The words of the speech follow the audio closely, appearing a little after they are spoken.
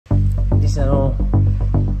These are all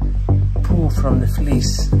poo from the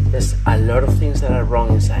fleas. There's a lot of things that are wrong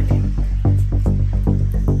inside him.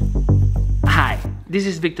 Hi, this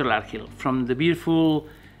is Viktor Larkhill from the beautiful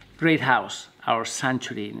great house, our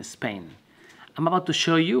sanctuary in Spain. I'm about to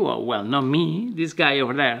show you, well, not me, this guy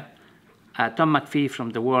over there, Tom McPhee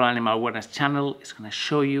from the World Animal Awareness channel is going to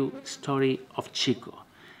show you the story of Chico,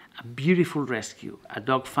 a beautiful rescue, a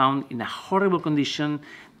dog found in a horrible condition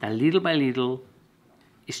that little by little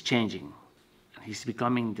is changing. And he's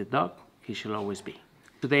becoming the dog he should always be.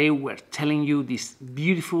 Today we're telling you this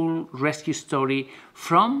beautiful rescue story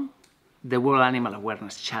from the World Animal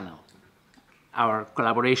Awareness channel. Our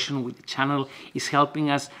collaboration with the channel is helping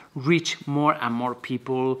us reach more and more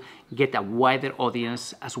people, get a wider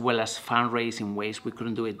audience, as well as fundraise in ways we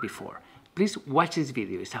couldn't do it before. Please watch this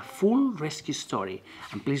video. It's a full rescue story.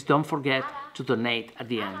 And please don't forget to donate at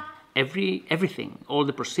the end. Everything, all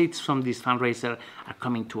the proceeds from this fundraiser are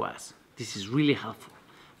coming to us. This is really helpful.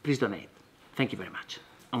 Please donate. Thank you very much.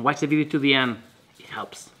 And watch the video to the end. It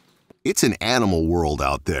helps. It's an animal world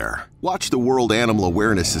out there. Watch the World Animal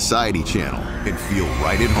Awareness Society channel and feel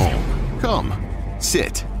right at home. Come,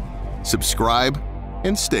 sit, subscribe,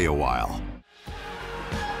 and stay a while.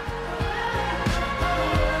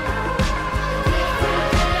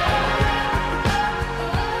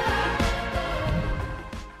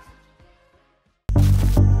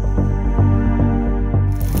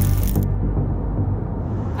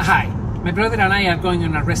 Hi, my brother and I are going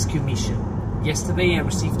on a rescue mission. Yesterday I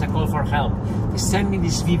received a call for help. They sent me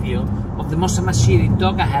this video of the most emaciated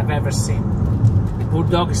dog I have ever seen. The poor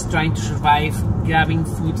dog is trying to survive grabbing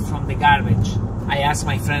food from the garbage. I asked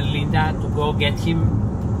my friend Linda to go get him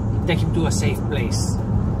and take him to a safe place.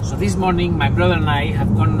 So this morning my brother and I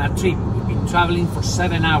have gone on a trip. We've been traveling for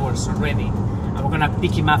 7 hours already, and we're gonna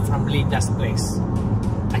pick him up from Linda's place.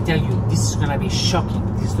 I tell you, this is gonna be shocking.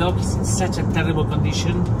 This dog is in such a terrible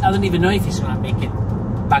condition. I don't even know if he's gonna make it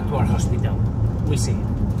back to our hospital. We'll see.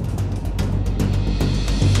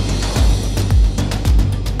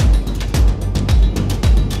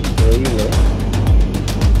 There you go.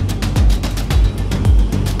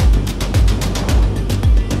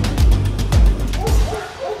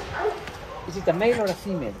 Is it a male or a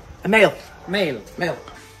female? A male. Male. Male.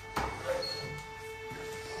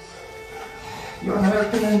 You want to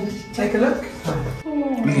open and take a look?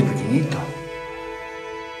 Mira qué pequeñito.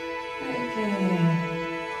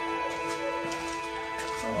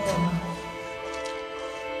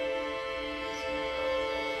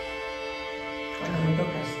 Cuando me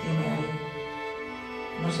tocas, tiene ahí.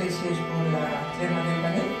 No sé si es por la crema del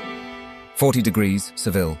panel. 40 degrees,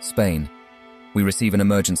 Seville, Spain. We receive an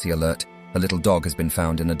emergency alert. A little dog has been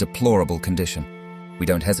found in a deplorable condition. We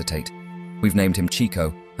don't hesitate. We've named him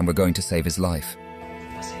Chico, and we're going to save his life.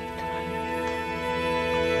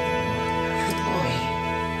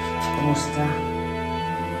 ¿Cómo está?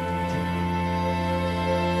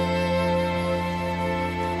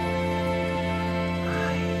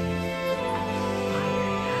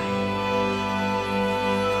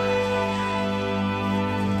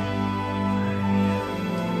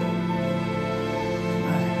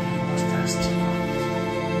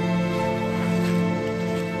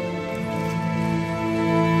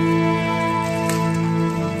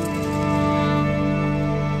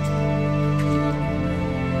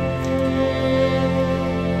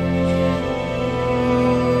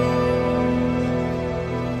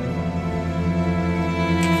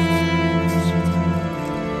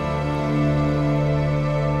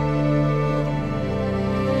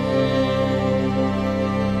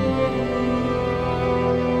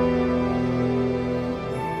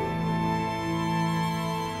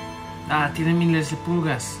 Tiene miles de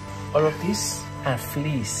pulgas. All of these are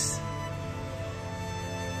fleas.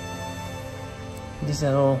 These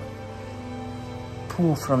are all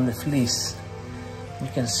poo from the fleas. You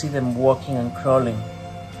can see them walking and crawling.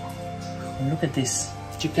 And look at this.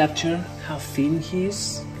 Did you capture how thin he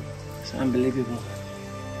is? It's unbelievable.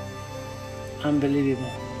 Unbelievable.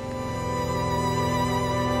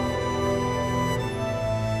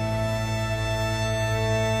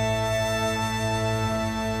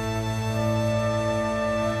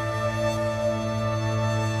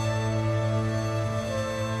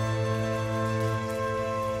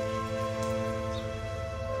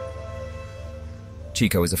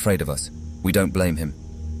 Chico is afraid of us. We don't blame him.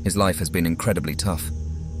 His life has been incredibly tough.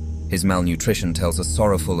 His malnutrition tells a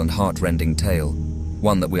sorrowful and heart-rending tale,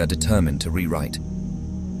 one that we are determined to rewrite.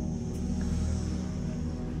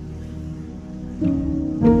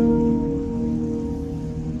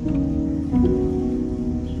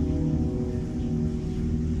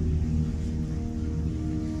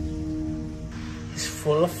 It's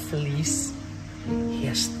full of fleas. He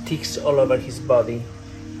has ticks all over his body.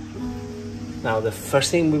 Now the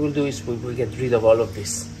first thing we will do is we will get rid of all of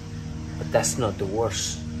this. But that's not the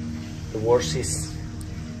worst. The worst is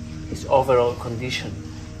his overall condition.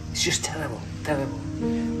 It's just terrible, terrible.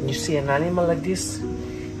 When you see an animal like this,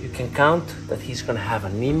 you can count that he's gonna have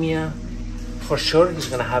anemia. For sure, he's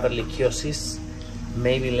gonna have ehrlichiosis,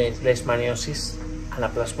 maybe leishmaniasis,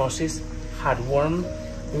 anaplasmosis, heartworm.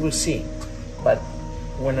 We will see. But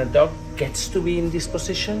when a dog gets to be in this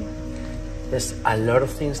position, there's a lot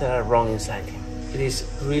of things that are wrong inside him. It is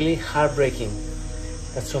really heartbreaking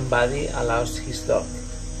that somebody allows his dog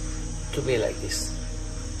to be like this.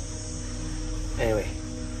 Anyway,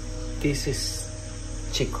 this is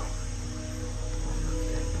Chico.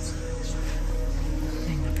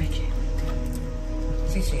 Venga, Peque.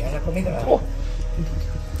 Sí, haya comido. Oh.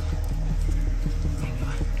 Venga,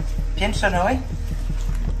 va. Pienso no, ¿eh?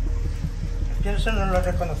 Pienso no lo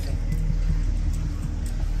reconoce.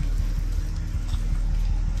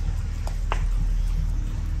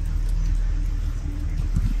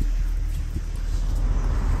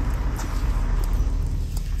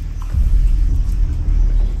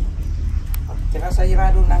 ¿Te vas a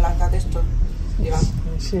llevar una lata de esto, Iván?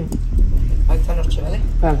 Sí. Para esta noche, ¿vale?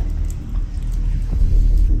 Vale.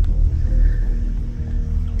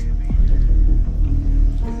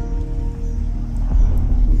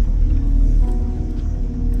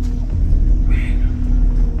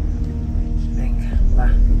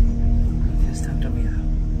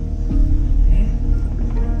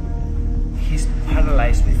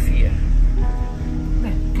 With fear.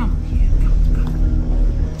 Ven, come here, come.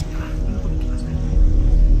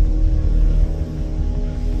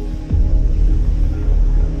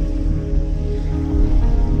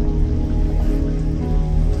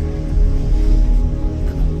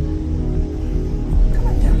 Come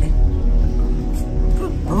on, darling.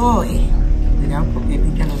 Good boy. Cuidado porque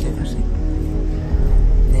pica los dedos, ¿eh?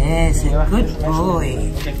 Yes, a good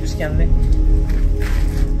boy.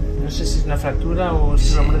 No sé si es una fractura o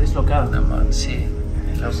es un hombro dislocado. Una mano, sí.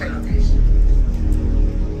 No sé.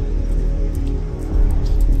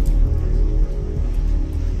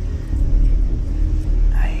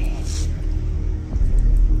 Ahí.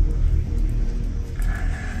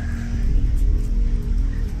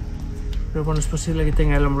 Pero bueno, es posible que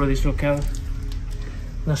tenga el hombro dislocado.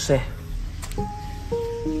 No sé.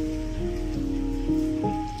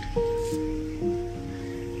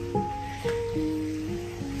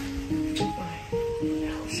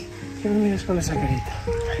 ¿Qué me miras con esa carita?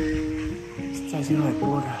 Está lleno de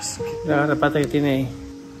porras. La pata que tiene ahí.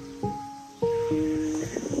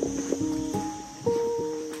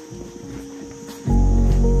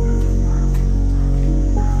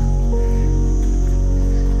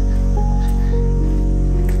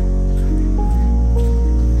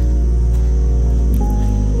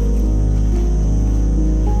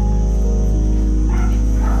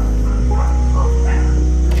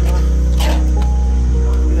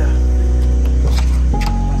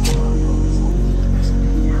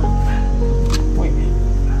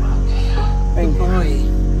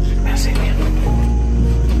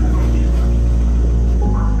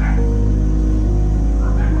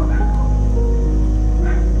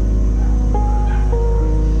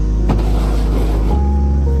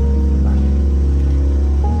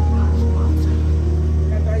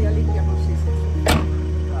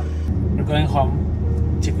 Going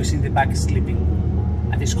home, Chico is in the back sleeping.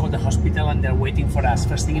 I just called the hospital and they're waiting for us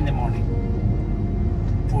first thing in the morning.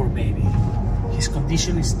 Poor baby. His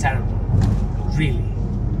condition is terrible. Really.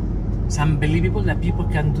 It's unbelievable that people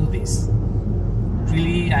can do this.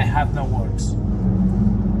 Really, I have no words.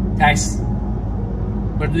 Guys,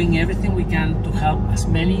 we're doing everything we can to help as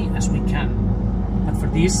many as we can. But for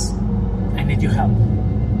this, I need your help.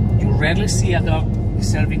 You rarely see a dog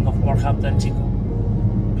deserving of more help than Chico.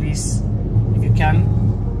 Please, if you can,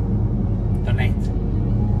 donate.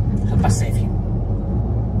 Help us save him.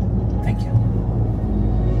 Thank you.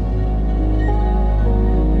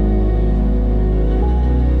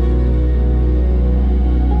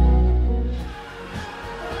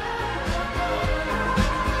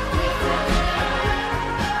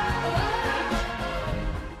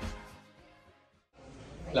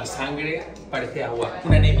 La sangre parece agua,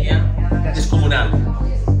 una anemia descomunal.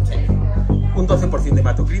 Un 12% de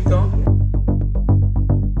hematocrito.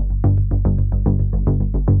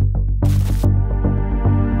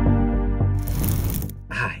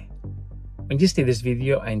 Hi. When you see this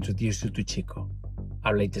video, I introduce you to Chico,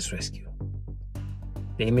 our latest rescue.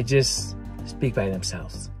 The images speak by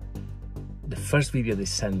themselves. The first video they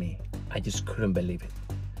sent me, I just couldn't believe it.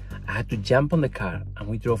 I had to jump on the car and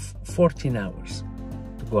we drove 14 hours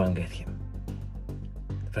to go and get him.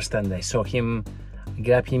 The first time I saw him, I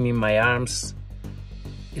grabbed him in my arms.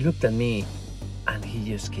 He looked at me and he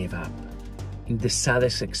just gave up in the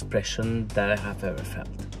saddest expression that I have ever felt.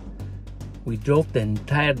 We drove the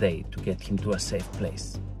entire day to get him to a safe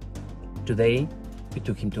place. Today, we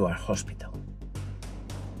took him to our hospital.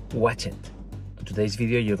 Watch it. In today's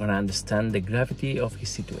video, you're gonna understand the gravity of his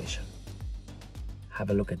situation. Have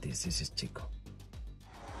a look at this. This is Chico.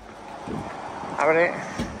 Abre.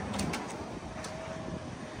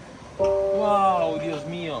 Wow, Dios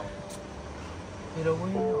mío. Pero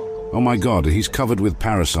bueno. Oh my God, he's covered with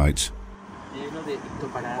parasites. Lleno de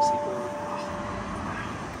ectoparásitos.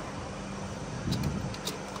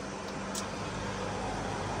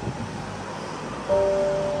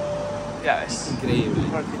 Ya ves. Increíble.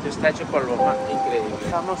 Porque está hecho polvo. Increíble.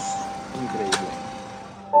 Estamos. Increíble.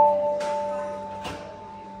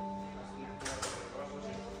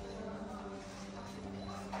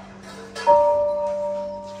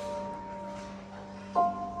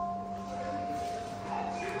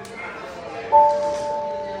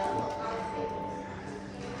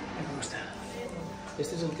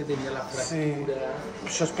 Este es el que tenía la fractura. Sí.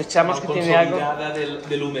 Sospechamos que tiene algo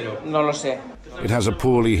del húmero. No lo sé. It has a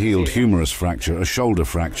poorly healed humerus fracture, a shoulder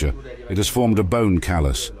fracture. It has formed a bone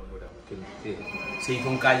callus. Se hizo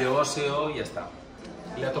un callo óseo y ya está.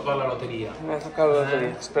 Le ha tocado la lotería. Me ha tocado la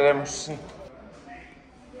lotería. Esperemos, sí.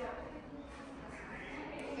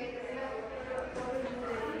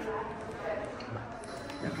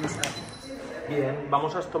 Bien,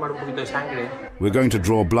 vamos a tomar un poquito de sangre. We're going to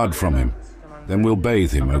draw blood from him. Then we'll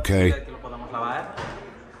bathe him, okay? Que lo podamos lavar.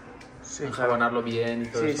 Sí, Enjabonarlo bien y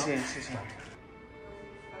todo sí, eso. sí, sí, sí.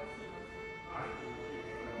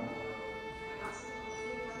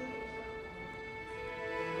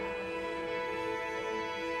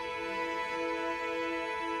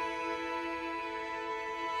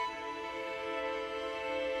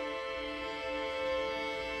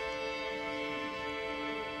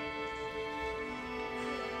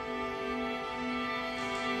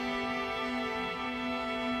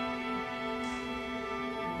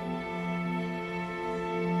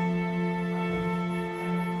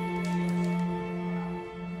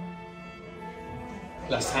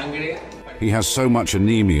 La sangre He has so much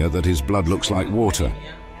anemia that his blood looks like water.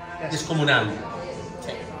 descomunal.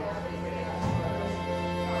 Sí.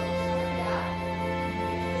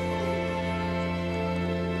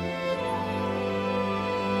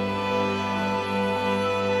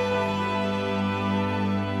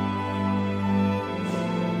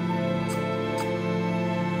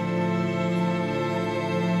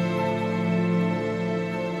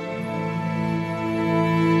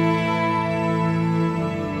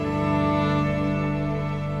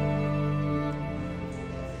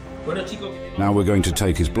 Bueno, Chico, Now we're going to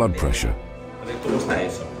take his blood pressure. a ver cómo está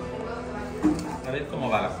eso. A ver cómo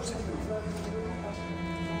va la cosa.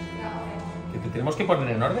 Que te tenemos que poner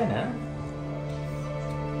en orden, ¿eh?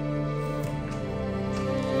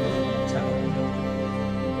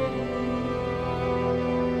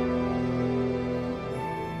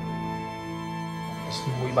 Es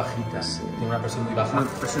muy bajita, tiene una presión muy baja.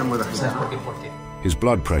 Presión muy bajita. ¿Sabes por qué? ¿Por qué? His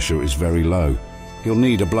blood pressure is very low. He'll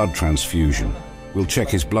need a blood transfusion. We'll check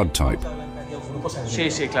his blood type. Sí,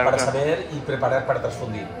 sí, claro, Para claro. saber y preparar para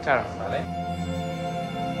transfundir. Claro. ¿Vale?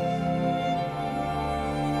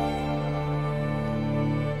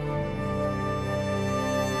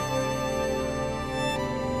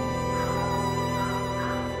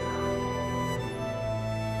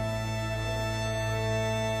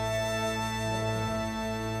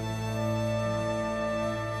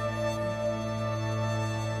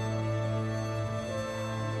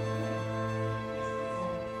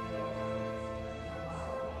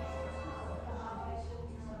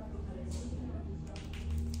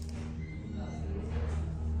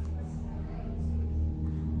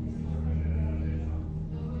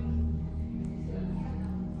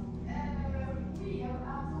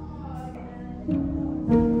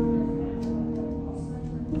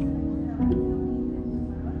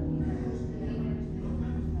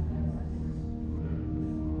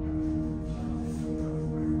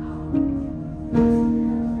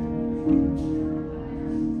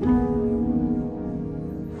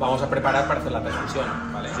 Vamos a preparar para hacer la transfusión,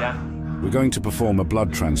 ¿vale? Ya. We're going to perform a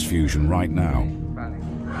blood transfusion right now. Vale.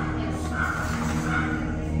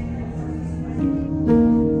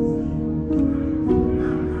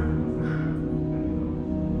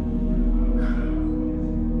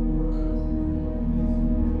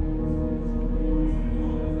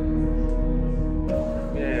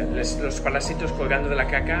 Los parásitos colgando de la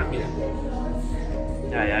caca. Mira.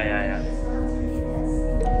 Ya.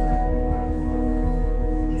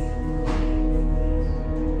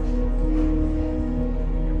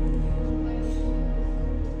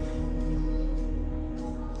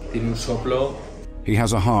 un soplo. He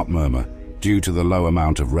has a heart murmur due to the low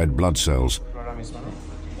amount of red blood cells. Ahora mismo, ¿no?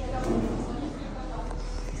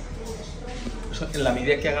 En la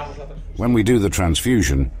medida que hagamos la transfusión. When we do the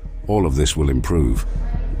transfusion, all of this will improve.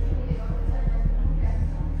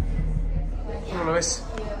 ¿Cómo lo ves?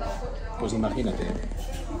 Pues imagínate.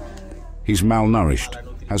 He's malnourished,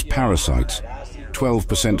 has parasites,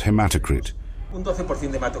 12% hematocrit. Un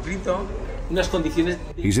 12% de hematocrito. Unas condiciones.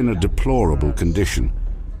 He's in a deplorable condition.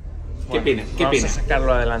 Qué pena, qué Vamos pena. a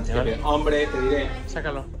sacarlo adelante, ¿vale? Hombre, te diré.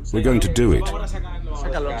 Sácalo. We're going to do it.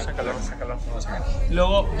 Sácalo.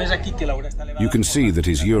 Luego ves aquí que la urea está elevada. You can see that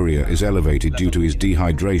his urea is elevated due to his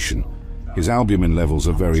dehydration. His albumin levels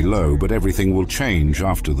are very low, but everything will change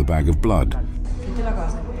after the bag of blood. ¿Quién te lo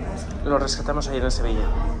acabas de comprar? Lo rescatamos ayer en Sevilla.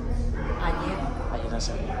 Ayer. Ayer en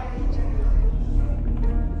Sevilla.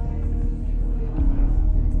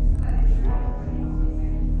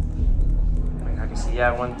 Venga, que si ya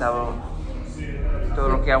ha aguantado todo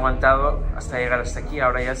lo que ha aguantado hasta llegar hasta aquí,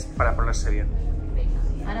 ahora ya es para ponerse bien. Venga,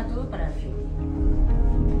 ahora todo para el fin.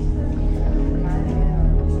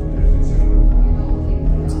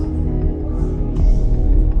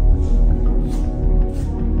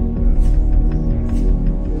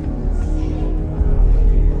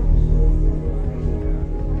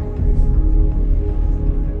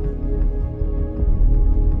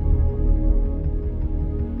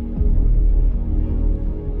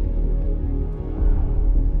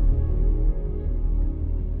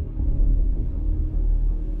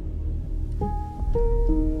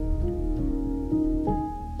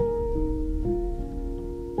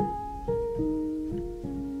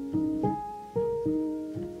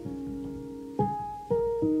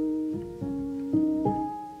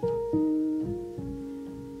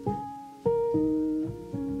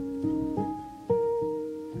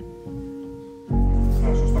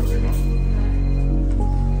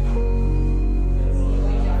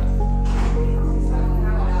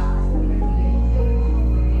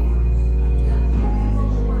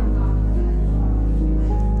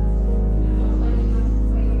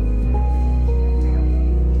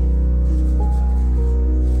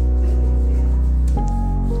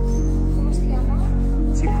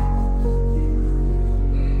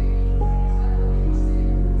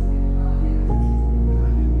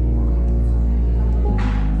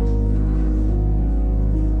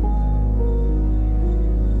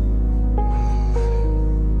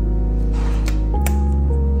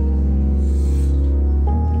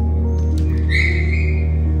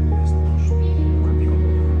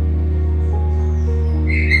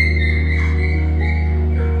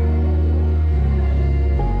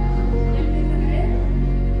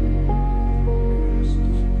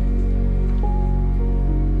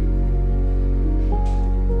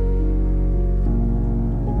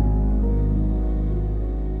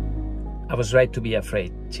 I was right to be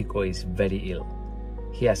afraid. Chico is very ill.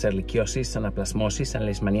 He has ehrlichiosis, anaplasmosis, and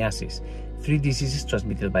leishmaniasis, 3 diseases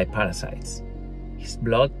transmitted by parasites. His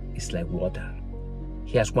blood is like water.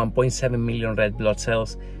 He has 1.7 million red blood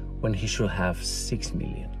cells when he should have 6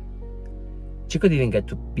 million. Chico didn't get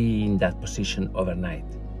to be in that position overnight.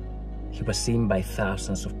 He was seen by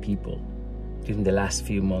thousands of people during the last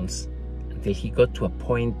few months until he got to a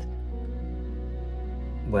point,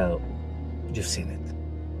 well, you've seen it.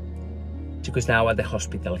 Chico is now at the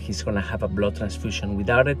hospital. He's gonna have a blood transfusion.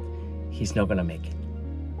 Without it, he's not gonna make it.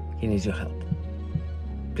 He needs your help.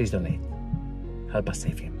 Please donate. Help us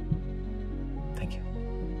save him. Thank you.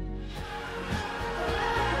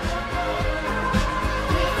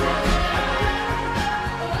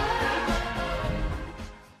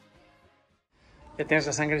 ¿Ya tienes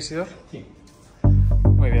la sangre, Isidor? Sí.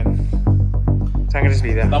 Muy bien. Sangre es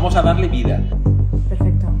vida. Vamos a darle vida.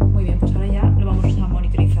 Perfecto. Muy bien, pues ahora ya lo vamos a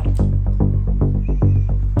monitorizar.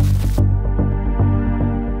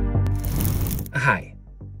 Hi,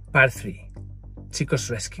 part 3, Chico's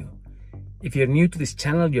rescue. If you're new to this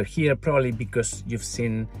channel, you're here probably because you've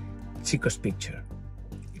seen Chico's picture.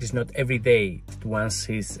 It is not every day that one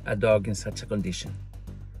sees a dog in such a condition.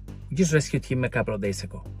 We just rescued him a couple of days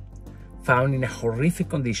ago, found in a horrific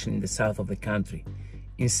condition in the south of the country,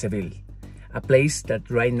 in Seville, a place that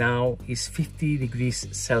right now is 50 degrees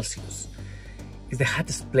Celsius. It's the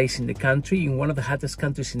hottest place in the country, in one of the hottest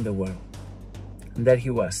countries in the world. And there he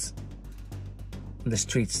was, on the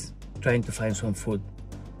streets, trying to find some food,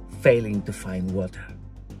 failing to find water.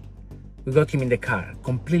 We got him in the car,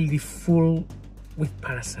 completely full with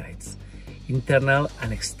parasites, internal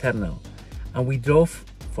and external, and we drove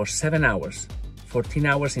for 7 hours, 14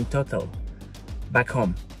 hours in total, back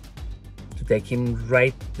home, to take him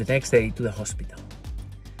right the next day to the hospital.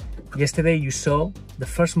 Yesterday you saw the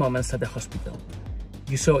first moments at the hospital.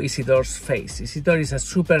 you saw Isidore's face. Isidore is a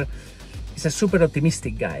super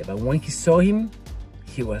optimistic guy, but when he saw him,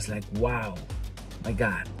 he was like, wow, my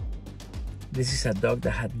God, this is a dog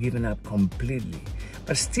that had given up completely.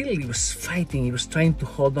 But still, he was fighting, he was trying to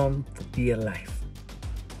hold on for dear life.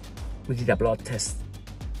 We did a blood test.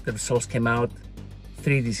 The results came out: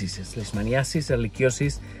 3 diseases: leishmaniasis,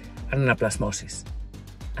 ehrlichiosis, and anaplasmosis.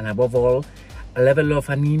 And above all, a level of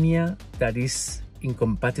anemia that is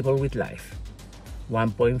incompatible with life.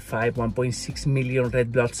 1.5, 1.6 million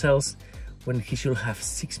red blood cells when he should have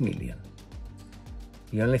 6 million.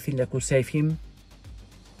 The only thing that could save him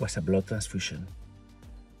was a blood transfusion.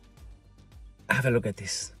 Have a look at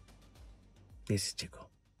this. This is Chico.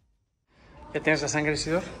 ¿Ya tienes la sangre,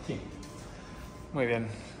 Isidore? Sí. Muy bien.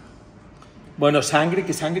 Bueno, sangre,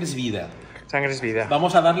 que sangre es vida. Sangre es vida.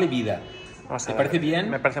 Vamos a darle vida. ¿Te parece bien?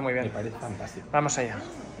 Me parece muy bien. Me parece fantástico. Vamos allá.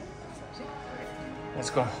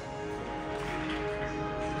 Let's go.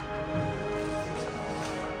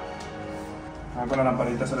 Con la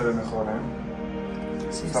lamparita se le ve mejor, ¿eh?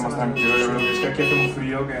 Sí, está más tranquilo. Yo creo que es que aquí hace un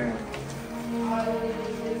frío que...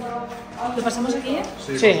 ¿Lo pasamos aquí, eh?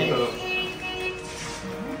 Sí. Sí. Todo.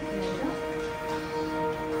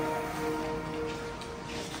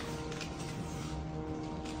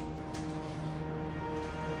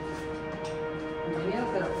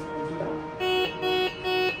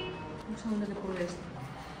 Un segundo que pruebe esto.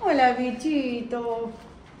 Hola, bichito.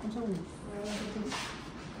 Un segundo.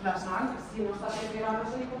 La sal, si no está temperada,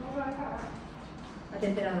 ¿se puede recargar? La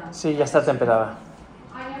temperada. Sí, ya está temperada.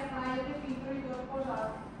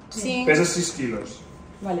 Sí. Pesa 6 kilos.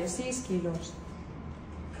 Vale, 6 kilos.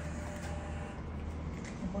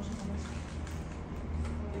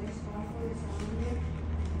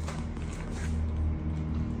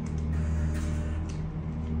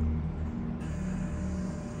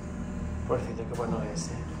 Pobrecito, qué bueno es,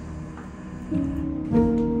 ¿eh?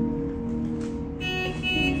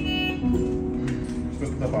 Esto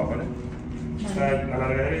está tapado, ¿vale? Está, la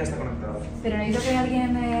largadera ya está conectada. Pero necesito que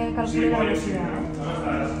alguien calcule la velocidad.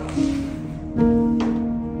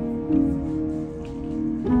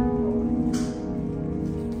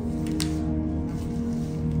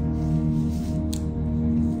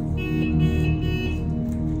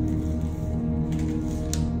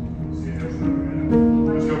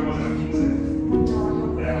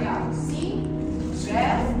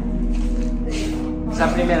 Es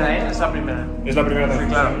la primera, ¿eh? Es la primera. Es la primera también.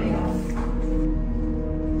 Claro.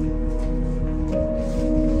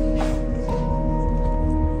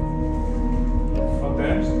 ¿Cuánto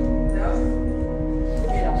es?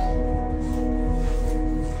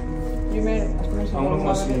 Primero,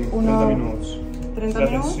 Vamos así, 30 minutos. 30 La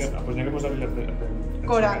minuts, tensión, pues ya que posar la tensión.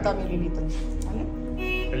 40 mililitros. ¿Vale?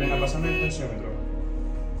 Elena, pásame el tensiómetro.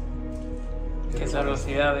 ¿Qué es la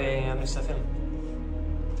velocidad de administración?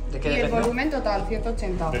 ¿De qué Y el depende? volumen total,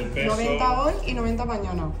 180. Del peso. 90 hoy y 90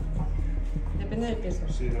 mañana. Depende del peso.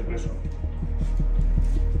 Sí, del peso.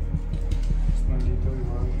 Es manguito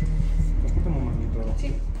igual. Es como un manguito.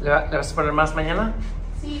 Sí. ¿Le vas a poner más mañana?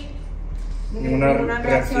 Sí. Ninguna reacción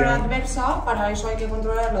reacción. adversa, para eso hay que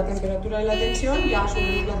controlar la temperatura y la tensión y a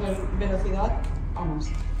subir la velocidad a más.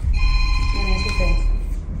 Bueno, así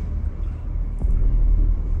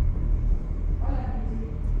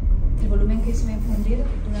 ¿El volumen que se va a infundir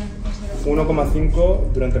durante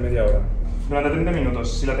 1,5 durante media hora. Durante 30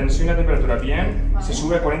 minutos. Si la tensión y la temperatura bien, Vale. se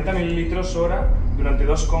sube a 40 mililitros hora durante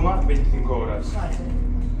 2,25 horas. Vale.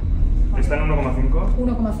 ¿Está en 1,5?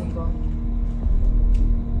 1,5.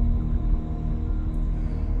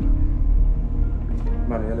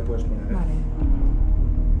 Vale, ya le puedes poner. Vale.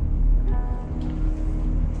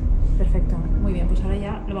 Perfecto. Muy bien, pues ahora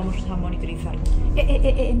ya lo vamos a monitorizar.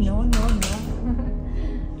 No, no, no.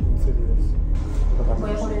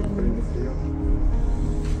 Voy a poner un pelín de frío.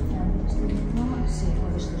 Sí,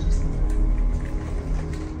 por esto sí.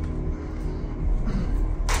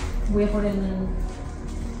 Voy a por el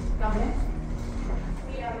cable.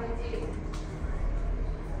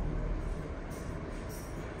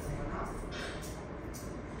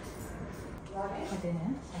 Fíjate, ¿eh?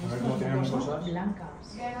 A ver cómo tienen las cosas. Blancas.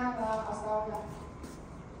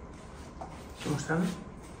 ¿Cómo están?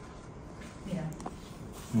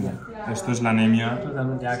 Mira. Esto es la anemia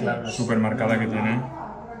Totalmente, ya, claro. súper marcada que tiene.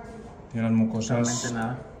 Tiene las mucosas Totalmente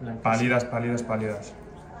nada. Blancas. pálidas, pálidas, pálidas.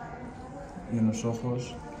 Y en los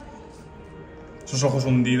ojos. Esos ojos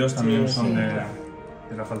hundidos también Sí, son sí. de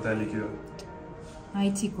la falta de líquido.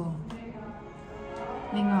 Ay, chico.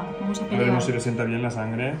 Venga, vamos a A pelear. veremos si le sienta bien la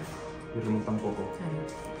sangre y remonta un poco. Claro.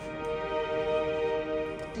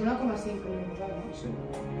 1,5 minutos, ¿no? Sí.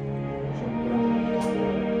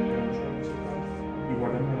 Y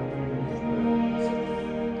guardemos 90 minutos.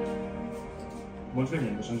 Bons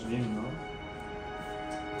veimientos, ens veiem, no?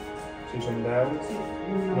 Si som 10, sí.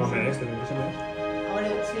 No més, tenim que ser més. A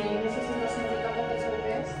veure, si necessites sentir cap de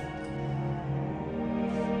cervès...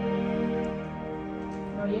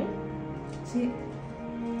 ¿Lo oye? Sí.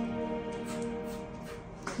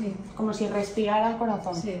 Sí. Como si respirara el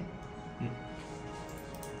corazón. Sí.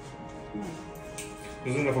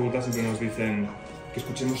 Nosotros en la facultad siempre nos dicen que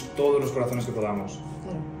escuchemos todos los corazones que podamos.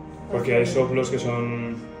 Claro. Porque hay soplos que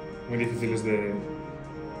son muy difíciles de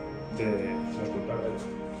escuchar.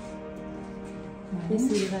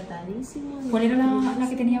 Deshidratadísimo. ¿Cuál era la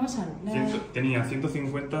que tenía basal? Tenía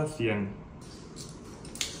 150, 100.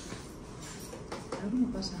 Algo me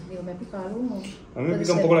pasa. Digo, ¿me pica algo? A mí me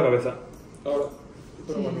pica un poco la cabeza. Ahora.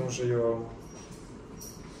 Pero sí. Bueno, no sé yo...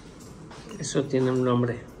 Eso tiene un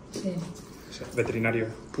nombre. Sí. Veterinario.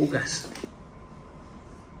 Pugas.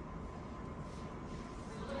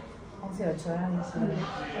 11-8 horas, no sé.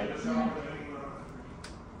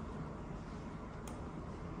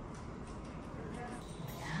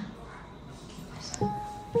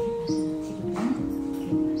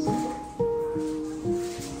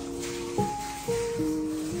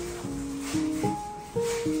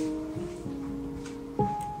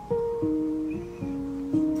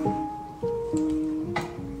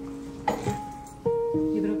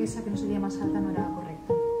 Esa que no sería más alta no era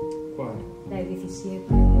correcta. ¿Cuál? La de 17.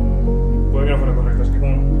 Puede que no fuera correcta, es que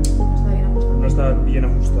como No está bien ajustado. no está bien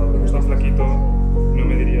ajustado, como está flaquito, no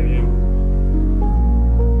me diría bien.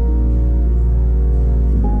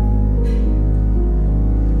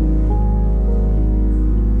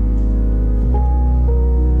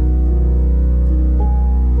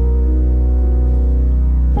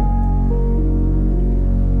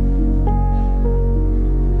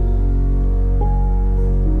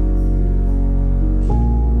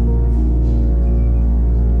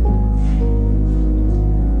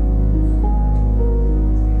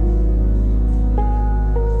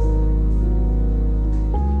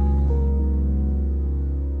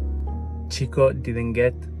 Chico didn't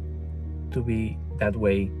get to be that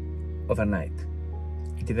way overnight.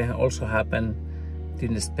 It didn't also happen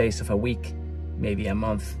during the space of a week, maybe a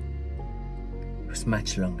month. It was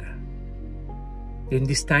much longer. During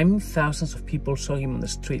this time, thousands of people saw him on the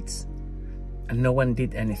streets, and no one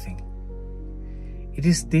did anything. It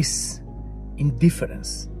is this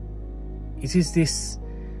indifference. It is this,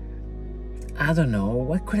 I don't know,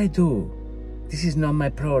 what could I do? This is not my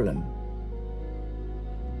problem.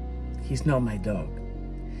 He's not my dog.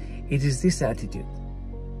 It is this attitude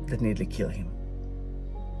that nearly killed him.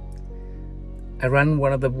 I run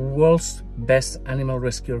one of the world's best animal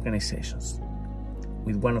rescue organizations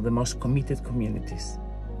with one of the most committed communities.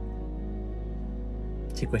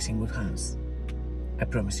 Chico is in good hands. I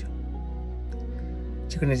promise you.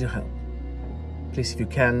 Chico needs your help. Please, if you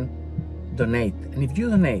can, donate. And if you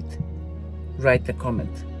donate, write a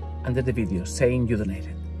comment under the video saying you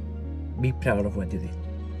donated. Be proud of what you did.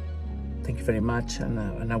 Thank you very much,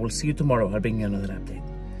 and I will see you tomorrow. I'll bring you another update.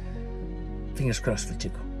 Fingers crossed for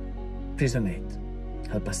Chico. Please donate.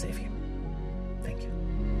 Help us save him. Thank you.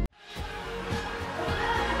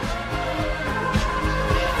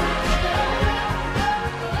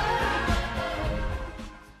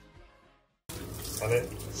 Sale.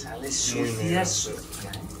 Sale sucia,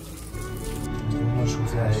 sucia. Muy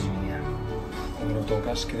sucia de mía. Cuando lo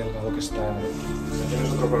tocas, qué delgado que está.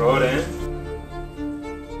 Tienes otro color, ¿eh?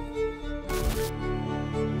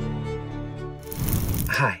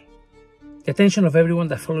 Hi. The attention of everyone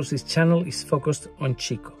that follows this channel is focused on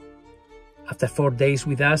Chico. After 4 days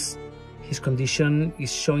with us, his condition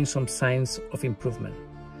is showing some signs of improvement.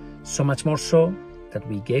 So much more so that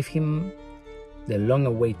we gave him the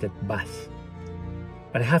long-awaited bath.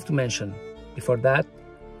 But I have to mention, before that,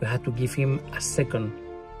 we had to give him a second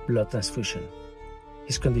blood transfusion.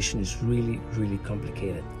 His condition is really, really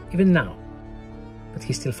complicated, even now, but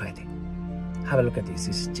he's still fighting. Have a look at this.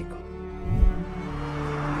 This is Chico.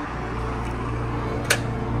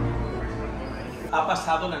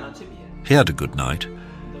 He had a good night.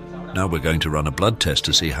 Now we're going to run a blood test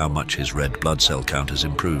to see how much his red blood cell count has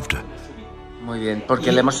improved.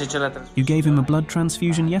 You gave him a blood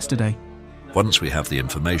transfusion yesterday. Once we have the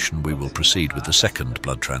information, we will proceed with the second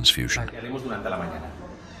blood transfusion.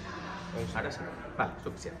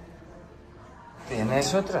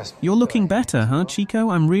 You're looking better, huh, Chico?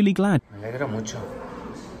 I'm really glad.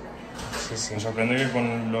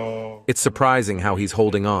 It's surprising how he's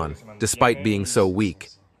holding on, despite being so weak.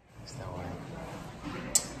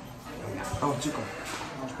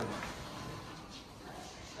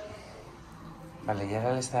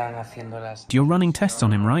 You're running tests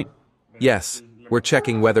on him, right? Yes, we're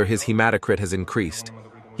checking whether his hematocrit has increased.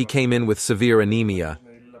 He came in with severe anemia.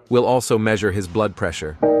 We'll also measure his blood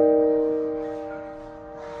pressure.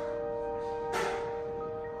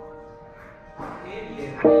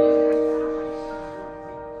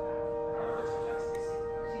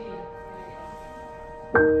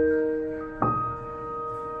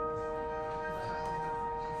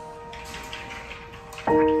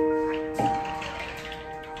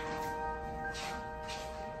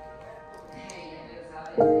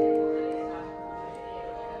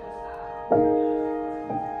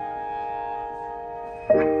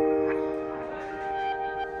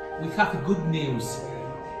 We have good news.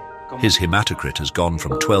 His hematocrit has gone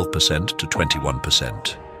from 12% to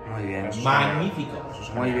 21%.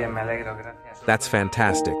 Magnífico. Muy bien, me alegro, gracias. That's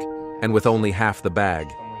fantastic. And with only half the bag.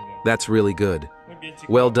 That's really good.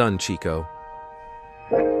 Well done, Chico.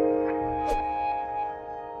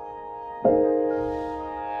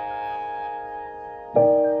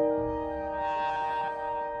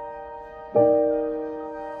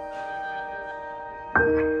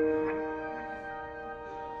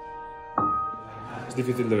 Es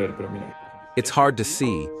difícil de ver, pero mira. It's hard to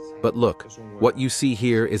see, but look, what you see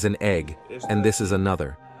here is an egg, and this is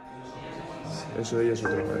another. Eso de ella es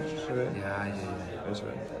otro, ¿ves? ¿Se ve? Ya. Eso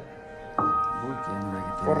ve. Uy, qué hambre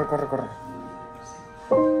que Corre, tiene. corre, corre.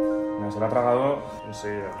 Me se la ha tragado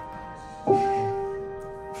enseguida.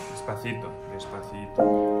 Despacito,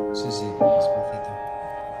 despacito. Sí, despacito.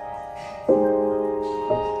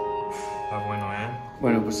 Está bueno, ¿eh?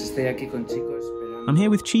 Bueno, pues estoy aquí con Chico esperando. I'm here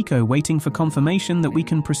with Chico, waiting for confirmation that we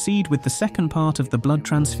can proceed with the second part of the blood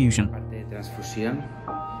transfusion. Parte de transfusión.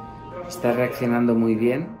 Está reaccionando muy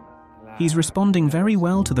bien. He's responding very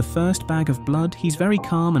well to the first bag of blood. He's very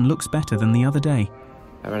calm and looks better than the other day.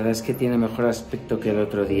 La verdad es que tiene mejor aspecto que el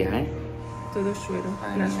otro día, ¿eh? Todo suero.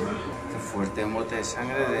 Qué fuerte, un bote de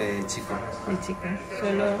sangre de Chico. De chica.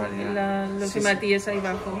 Solo los hematíes ahí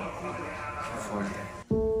abajo. Qué fuerte.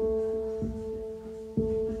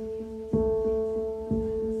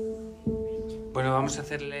 Bueno, vamos a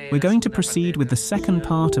hacerle... We're going to proceed with the second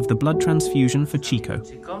part of the blood transfusion for Chico.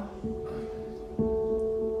 Chico.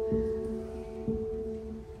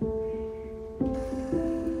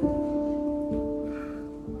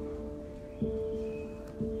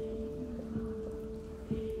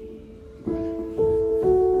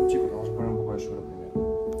 Chicos, vamos a poner un poco de suero primero.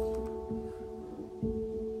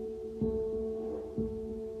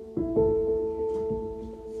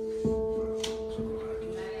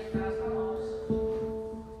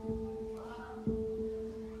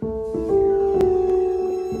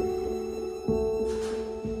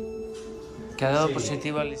 ¿Qué ha dado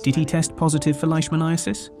positivo al... Did he test positive for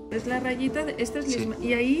leishmaniasis? Es la rayita, esta es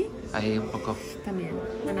y ahí Ahí un poco. también.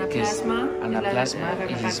 ¿Qué es? Anaplasma. Anaplasma y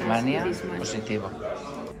garrapatas, lismania lismania. positivo.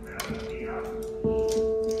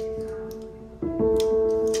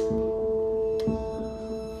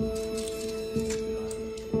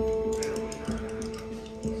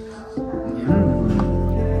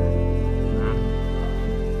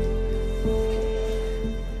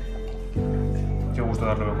 Qué gusto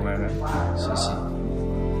darle de comer, ¿eh? Sí.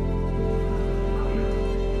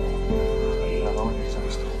 La vamos a echar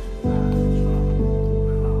esto.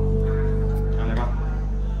 Vale, va.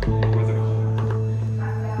 Cómetelo.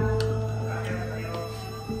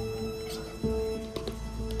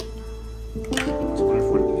 Se pone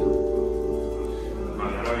fuerte.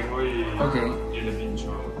 Vale, ahora vengo y le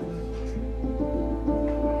pincho.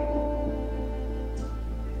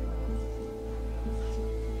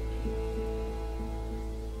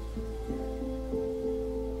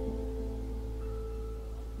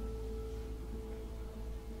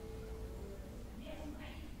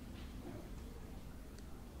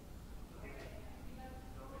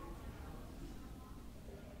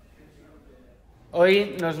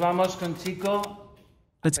 Hoy nos vamos con Chico.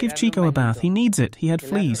 Let's give Chico a bath. He needs it. He had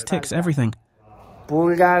fleas, ticks, everything.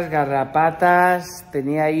 Pulgas, garrapatas,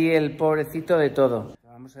 tenía ahí el pobrecito de todo.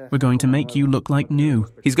 We're going to make you look like new.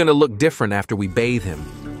 He's going to look different after we bathe him.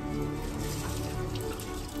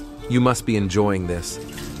 You must be enjoying this.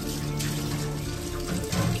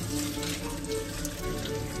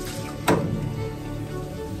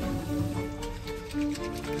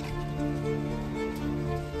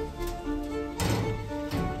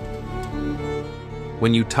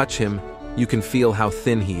 When you touch him, you can feel how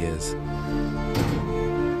thin he is.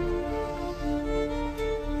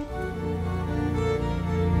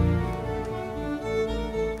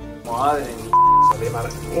 Madre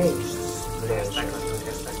mía, se ve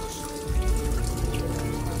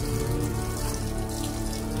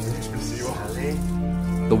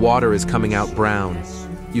The water is coming out brown.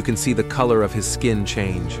 You can see the color of his skin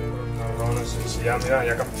change.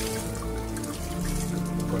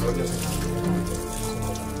 ¿Se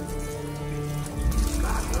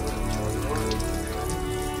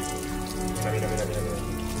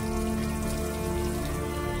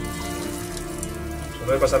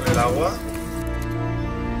puede pasarle el agua?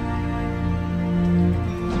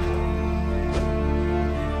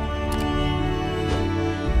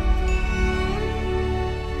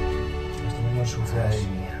 Estoy muy sucia. Ay,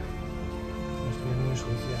 mía. Estoy muy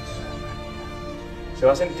sucias. Se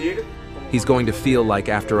va a sentir. He's going to feel like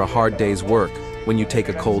after a hard day's work when you take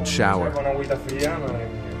a cold shower. Con agüita fría, madre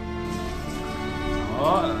mía.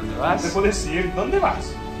 No, ¿dónde vas? ¿Te puedes ir? ¿Dónde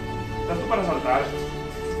vas? ¿Estás tú para saltar?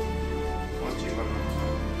 No, chico, no.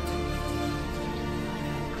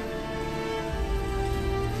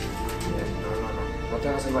 No te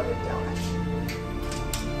hagas el valiente ahora.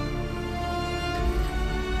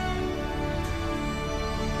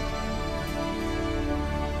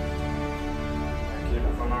 Aquí en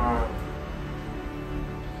la zona...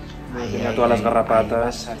 Ahí, tenía ahí, todas las ahí, garrapatas. ahí va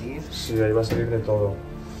a salir. Sí, ahí va a salir de todo.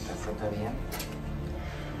 Te frota bien.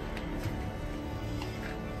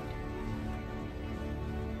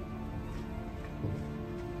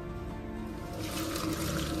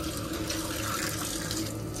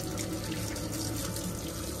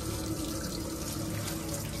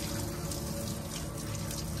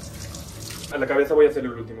 A la cabeza voy a hacer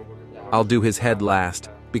el último. I'll do his head last,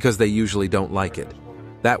 because they usually don't like it.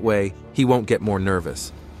 That way, he won't get more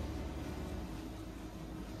nervous.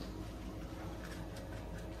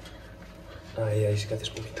 Ahí sí que haces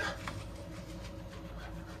poquita.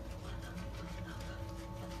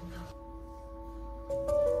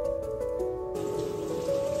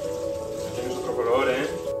 Tienes otro color, ¿eh?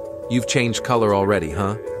 You've changed color already,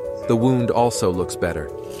 huh? The wound also looks better.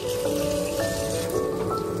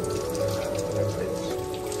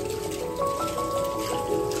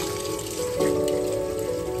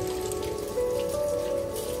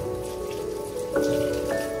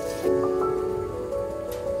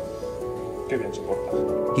 Qué bien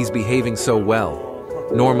soporta. He's behaving so well.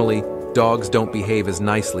 Normally, dogs don't behave as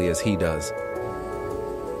nicely as he does.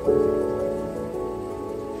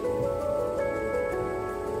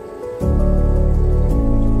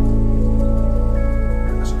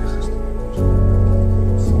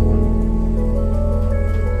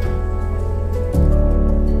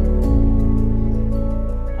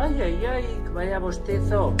 Vaya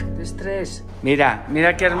bostezo, de estrés. Mira,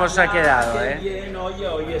 mira qué hermoso ha quedado, ¿eh? Bien,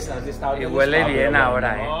 oye, está Y huele bien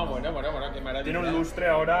ahora, ¿eh? No, bueno, qué maravilla. Tiene un lustre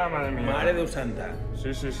ahora, madre mía. Madre de Santa.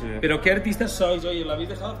 Sí. Pero qué artistas sois, oye, lo habéis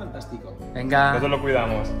dejado fantástico. Venga. Nosotros lo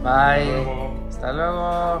cuidamos. Bye. Hasta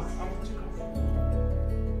luego.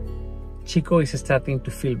 Chico is starting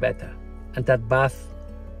to feel better, and that bath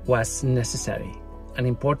was necessary and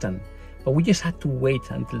important, but we just had to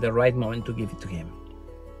wait until the right moment to give it to him.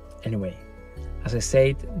 Anyway, as I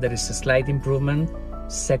said, there is a slight improvement,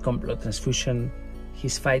 second blood transfusion,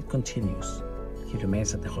 his fight continues. He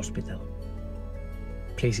remains at the hospital.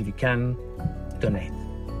 Please, if you can, donate.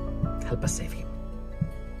 Help us save him.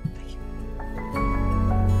 Thank you.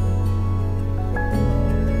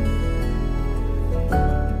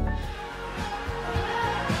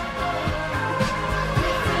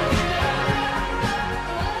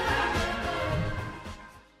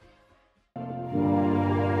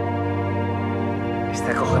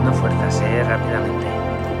 Está cogiendo fuerzas, rápidamente.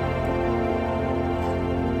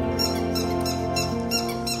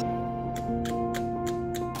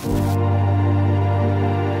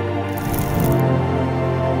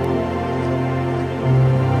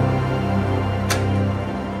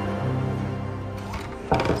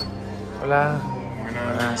 Hola.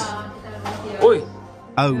 Buenas. Uy.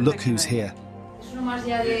 Oh, look who's here.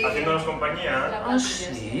 Haciéndonos compañía. Ah,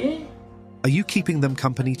 sí. Are you keeping them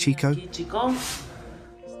company, Chico? Chico.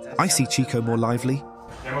 I see Chico more lively.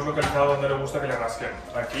 Ya hemos localizado donde le gusta que le rasquen.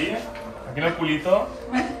 Aquí en el culito.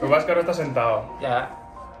 Lo que pasa es que ahora está sentado. Ya.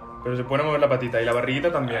 Pero se puede mover la patita y la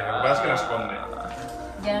barriguita también. Lo que pasa es que la esconde.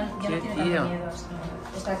 Ya no tiene tanto miedo.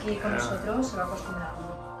 Está aquí con nosotros, se va a acostumbrar.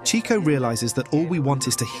 Chico realizes that all we want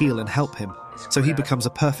is to heal and help him, so he becomes a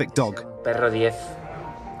perfect dog. Perro 10.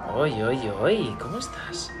 Oy, ¿cómo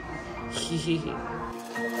estás? Jijiji.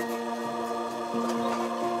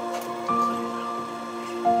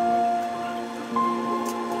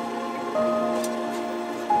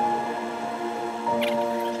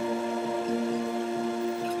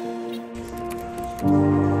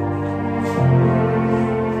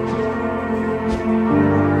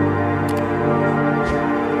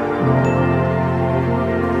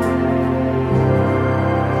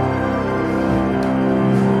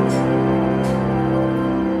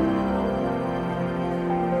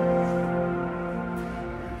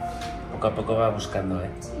 a poco va buscando, ¿eh?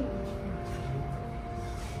 Sí.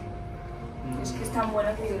 Es que es tan bueno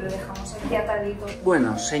que lo dejamos aquí atadito.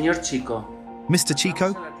 Bueno, señor Chico. Mr.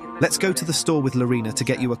 Chico, let's go to the store with Lorena to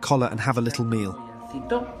get you a collar and have a little meal.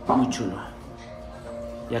 Muy chulo.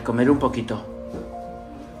 Y a comer un poquito.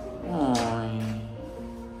 Ay.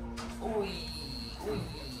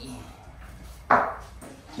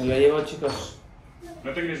 Me lo llevo, chicos.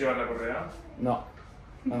 ¿No te quieres llevar la correa? No,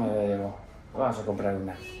 no me lo llevo. Vamos a comprar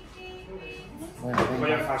una. Bueno,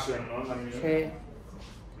 vaya fashion, ¿no? También. Sí.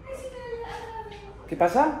 ¿Qué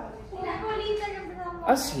pasa? Una colita que empezamos.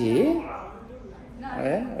 ¿Ah, sí? A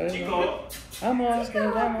ver. Chico. Vamos, que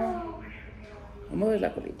nos vamos. Vamos a ver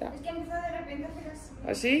la colita. Es que empezó de repente a hacer así.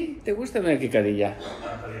 ¿Ah, sí? ¿Te gusta? Mira qué carilla.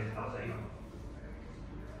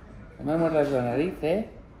 Vamos las la nariz, ¿eh?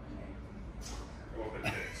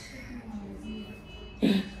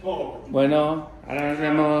 Bueno, ahora nos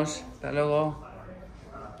vemos. Hasta luego.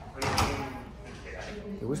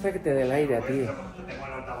 ¿Te gusta que te dé el aire a ti?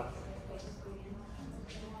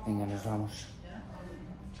 Venga, nos vamos.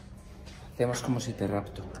 Hacemos como si te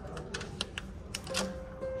rapto.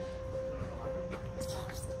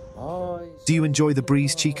 Do you enjoy the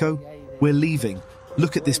breeze, Chico? We're leaving.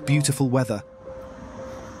 Look at this beautiful weather.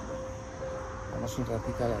 Vamos un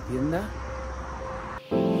ratito a la tienda.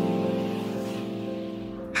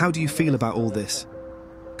 How do you feel about all this?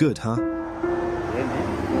 Good, huh? Bien, ¿eh?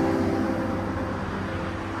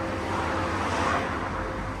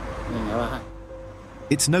 Venga, baja.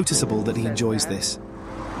 It's noticeable that he enjoys this.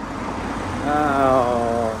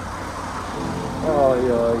 Oh.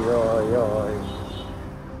 Oy, oy, oy, oy.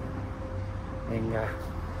 Venga.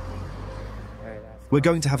 We're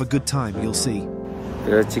going to have a good time, you'll see.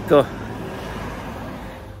 Pero chico.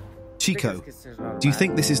 Chico, do you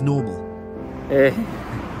think this is normal?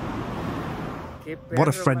 What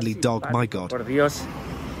a friendly dog, my God. Por Dios.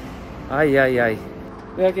 Ay, ay, ay.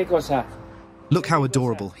 Mira qué cosa. Look how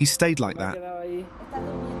adorable. He stayed like that.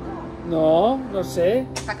 No, no sé.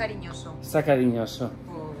 Está cariñoso. Está cariñoso.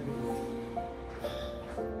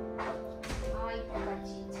 Ay,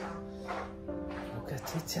 cachicha.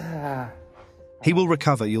 Cachicha. He will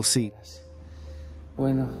recover, you'll see.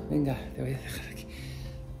 Bueno, venga, te voy a dejar aquí.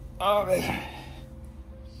 A ver.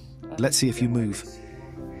 Let's see if you move.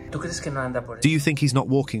 ¿Tú crees que no anda por ahí? Do you think he's not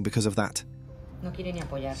walking because of that? No quiere ni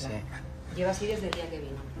apoyarla. Sí. Lleva así desde el día que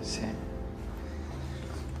vino. Sí.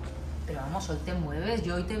 Pero vamos, hoy te mueves.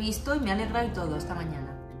 Yo hoy te he visto y me ha alegrado y todo esta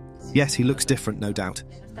mañana. Yes, he looks different, no doubt.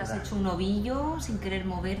 Estás hecho un ovillo sin querer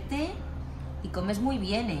moverte y comes muy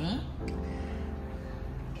bien, ¿eh?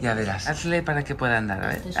 Ya verás. Hazle para que pueda andar, a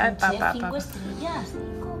ver. Esto es un chef 5 estrellas.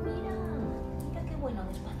 5, mira. Mira qué bueno,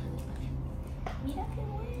 despacio, despacio. Mira qué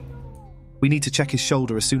bueno. We need to check his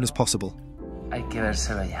shoulder as soon as possible. Hay que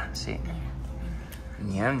vérselo ya, sí.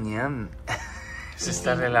 Ñam, ñam. Se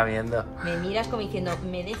está relamiendo. Me miras como diciendo,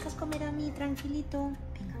 ¿me dejas comer a mí tranquilito?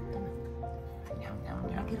 Venga, toma. Ñam, ñam,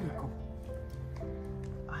 Mira ñam. qué rico.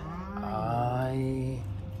 Ay.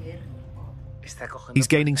 Qué rico. Está cogiendo. He's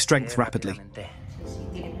gaining strength rapidly. Sí, sí,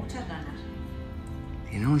 tiene muchas ganas.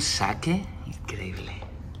 Tiene un saque increíble.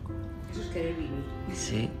 Eso es querer vivir.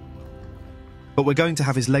 Sí. But we're going to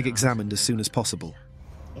have his leg examined as soon as possible.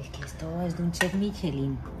 Es que esto es de un chef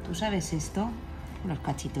Michelin. ¿Tú sabes esto? Los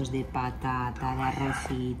cachitos de patata, de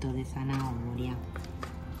arrocito, de zanahoria.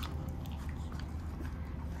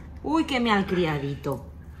 Uy, qué malcriadito.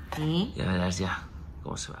 ¿Eh? Ya verás ya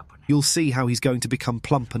cómo se va a poner. You'll see how he's going to become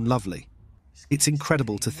plump and lovely. It's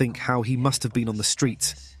incredible to think how he must have been on the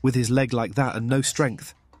streets, with his leg like that and no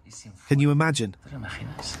strength. Can you imagine? ¿Te lo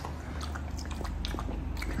imaginas?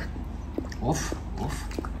 Uf, uf.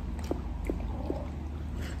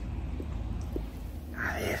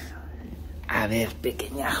 A ver,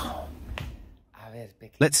 pequeñajo. A ver,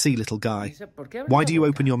 pequeñajo. Let's see, little guy. Why do you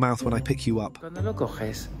open your mouth when I pick you up? Cuando lo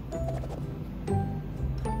coges.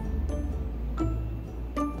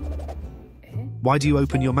 Why do you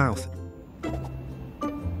open your mouth?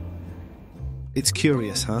 It's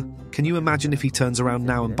curious, huh? Can you imagine if he turns around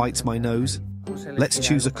now and bites my nose? Let's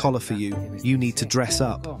choose a collar for you. You need to dress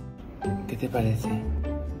up. ¿Qué te parece?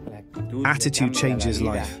 Attitude changes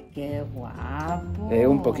life. Qué guapo.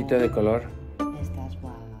 Un poquito de color. Estás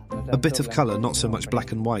guapo. A bit of colour, not so much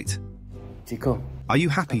black and white. Chico. Are you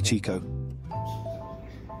happy, Chico?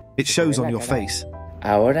 It shows on your face.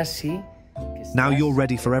 Ahora sí. Now you're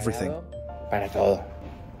ready for everything. Para todo.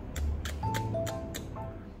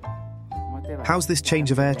 How's this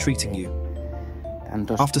change of air treating you?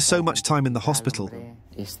 After so much time in the hospital,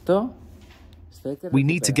 we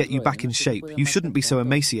need to get you back in shape. You shouldn't be so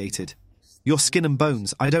emaciated. Your skin and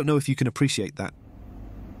bones, I don't know if you can appreciate that.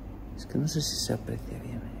 Es que no sé si se aprecia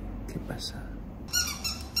bien. ¿Qué pasa?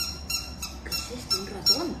 ¿Qué es esto? ¿Un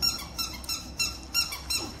ratón?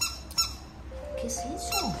 ¿Qué es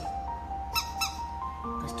eso?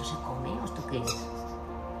 ¿Esto se come o esto qué es?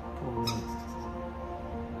 Pobre.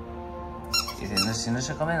 Dice, no, si no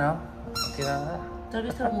se come, no. No quiero nada. ¿Tú has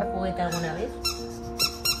visto algún juguete alguna vez?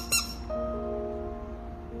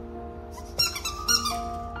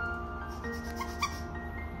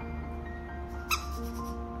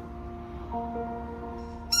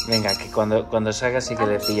 Venga, que cuando salga sí que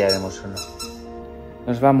le pillaremos uno.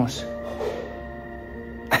 Nos vamos.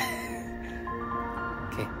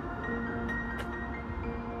 ¿Qué?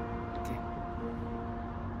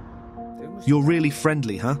 You're really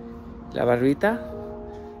friendly, huh? ¿La barbita?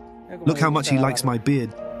 Look how much he likes my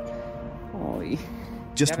beard. Uy.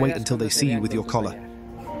 Just wait until they see you with your collar.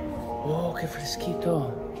 Oh, qué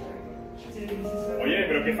fresquito. Oye,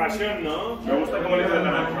 pero qué fashion, ¿no? Me gusta cómo le queda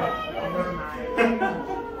la naranja.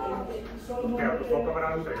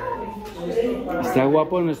 ¿Está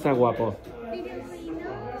guapo o no está guapo?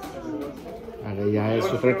 Vale, ya es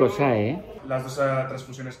otra cosa, ¿eh?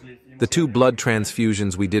 The 2 blood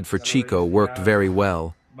transfusions we did for Chico worked very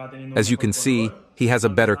well. As you can see, he has a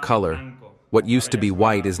better color. What used to be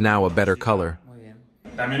white is now a better color.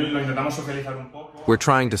 We're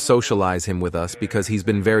trying to socialize him with us because he's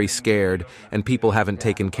been very scared and people haven't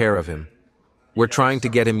taken care of him. We're trying to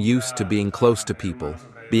get him used to being close to people,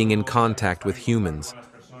 being in contact with humans.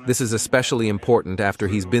 This is especially important after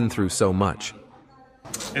he's been through so much.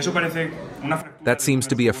 That seems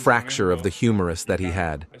to be a fracture of the humerus that he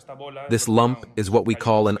had. This lump is what we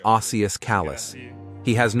call an osseous callus.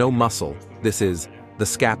 He has no muscle, this is the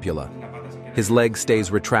scapula. His leg stays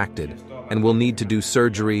retracted, and will need to do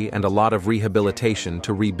surgery and a lot of rehabilitation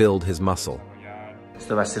to rebuild his muscle.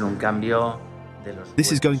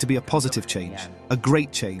 This is going to be a positive change, a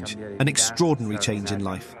great change, an extraordinary change in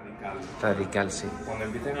life.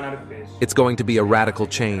 It's going to be a radical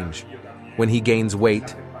change. When he gains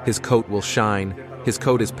weight, his coat will shine. His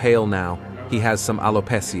coat is pale now. He has some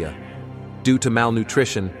alopecia. Due to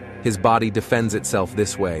malnutrition, his body defends itself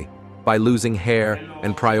this way, by losing hair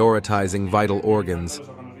and prioritizing vital organs.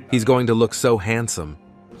 He's going to look so handsome.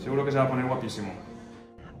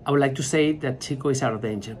 I would like to say that Chico is out of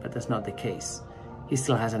danger, but that's not the case. He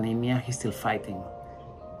still has anemia, he's still fighting.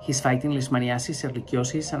 He's fighting leishmaniasis,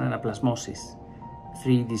 ehrlichiosis, and anaplasmosis,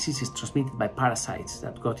 3 diseases transmitted by parasites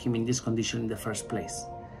that got him in this condition in the first place.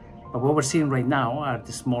 But what we're seeing right now are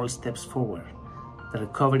the small steps forward, the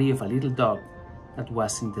recovery of a little dog that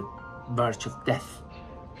was in the verge of death,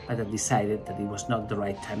 but that decided that it was not the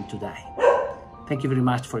right time to die. Thank you very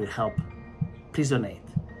much for your help. Please donate.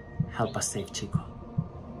 Help us save Chico.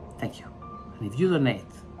 Thank you. And if you donate,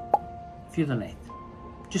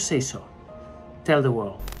 just say so. Tell the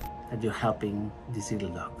world that you're helping this little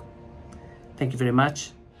dog. Thank you very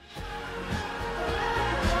much.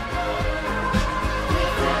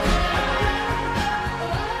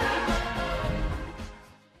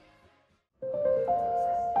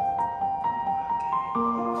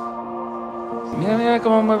 Mira, mira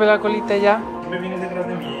cómo mueve la colita ya. Me vienes detrás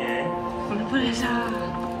de mí, ¿eh? Bueno, por esa...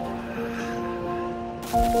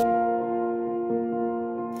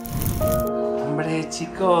 Hombre,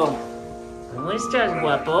 Chico, ¿cómo estás,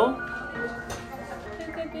 guapo?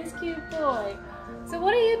 Look at this cute boy. So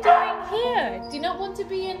what are you doing here? Do you not want to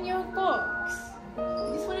be in your box?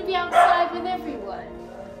 You just want to be outside with everyone?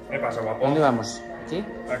 ¿Qué pasa, guapo? ¿Dónde vamos? ¿Aquí?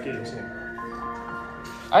 Aquí, sí.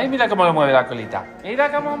 ¡Ay, mira cómo le mueve la colita! ¡Mira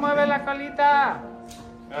cómo mueve la colita!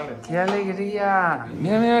 Dale. ¡Qué alegría!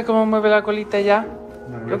 Mira, mira cómo mueve la colita ya.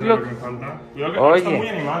 Look, look. Cuidado que está muy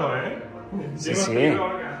animado, ¿eh? Sí, sí.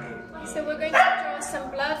 So we're going to draw some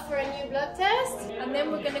blood for a new blood test, and then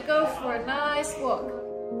we're going to go for a nice walk.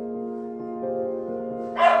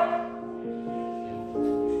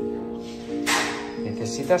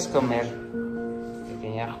 Necesitas comer,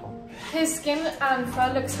 pequeñajo. His skin and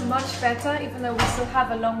fur looks much better, even though we still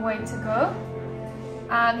have a long way to go.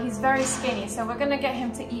 And he's very skinny, so we're going to get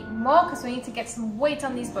him to eat more because we need to get some weight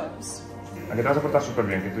on these bones. ¿A qué te vas a portar súper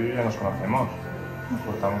bien? Que tú y yo ya nos conocemos. Nos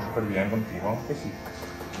portamos súper bien contigo. Que sí.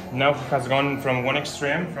 Now he has gone from one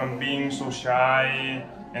extreme, from being so shy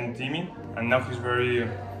and timid, and now he's very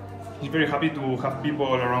happy to have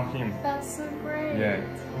people around him. That's so great. Yeah.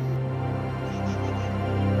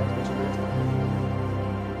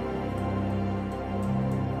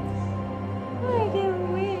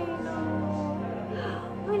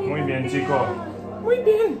 Muy bien, Chico. Muy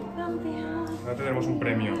bien. Ahora tenemos un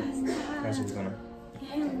premio. Gracias, Dona.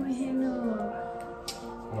 Qué bueno.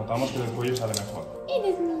 Notamos que el cuello sale mejor.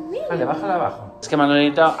 Eres muy bien. Vale, bájala abajo. Es que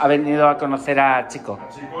Manuelito ha venido a conocer a Chico. ¿A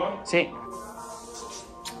Chico? Sí.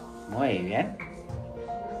 Muy bien.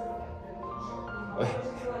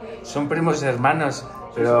 Son primos hermanos,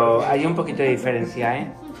 pero hay un poquito de diferencia,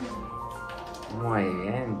 ¿eh? Muy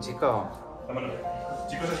bien, Chico.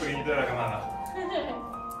 Chico es el pequeñito de la camada.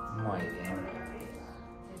 Muy bien.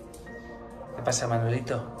 ¿Qué pasa,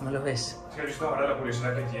 Manuelito? ¿Cómo lo ves? Es que has visto ahora la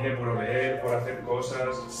curiosidad que tiene por oler, por hacer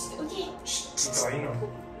cosas. Oye, Ahí no.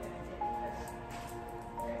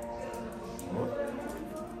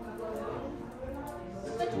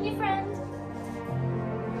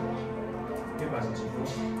 ¿Qué pasa, Chico?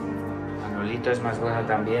 Manuelito es más bueno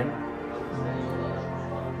también.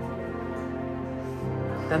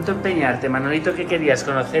 Tanto empeñarte, Manolito, que querías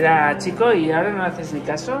conocer a Chico y ahora no haces ni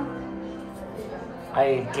caso.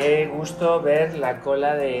 Ay, qué gusto ver la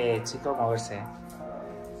cola de Chico moverse.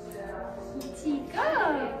 Chico.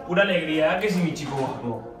 Pura alegría, que sí, mi chico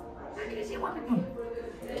guapo. ¿Qué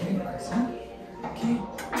pasa?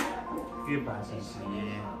 ¿Qué pasa? Sí.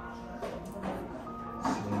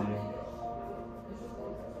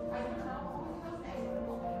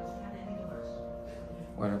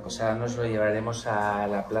 Bueno, pues ahora nos lo llevaremos a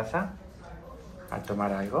la plaza a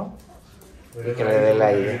tomar algo y que le dé el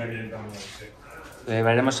aire. Lo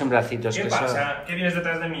llevaremos en bracitos. ¿Qué que pasa? Eso... ¿Qué vienes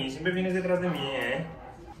detrás de mí? Siempre vienes detrás de mí, ¿eh?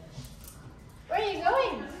 Where are you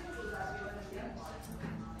going?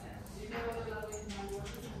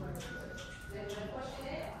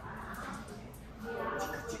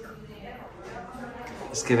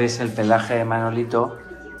 Es que ves el pelaje de Manolito.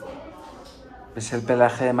 Ves el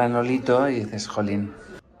pelaje de Manolito y dices, jolín.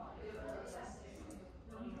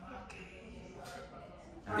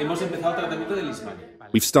 Hemos empezado el tratamiento de leishmania.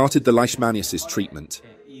 We've started the leishmaniasis treatment.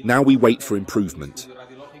 Now we wait for improvement.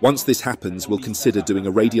 Once this happens, we'll consider doing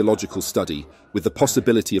a radiological study with the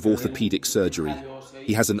possibility of orthopedic surgery.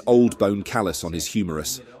 He has an old bone callus on his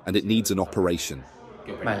humerus and it needs an operation.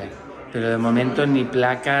 Vale, pero de momento ni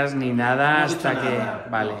placas ni nada hasta que...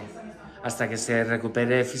 Vale, hasta que se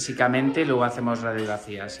recupere físicamente y luego hacemos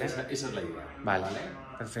radiografías, ¿eh? Esa es la idea. Vale,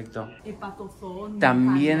 perfecto.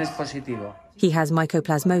 También es positivo. He has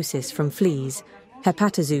mycoplasmosis from fleas,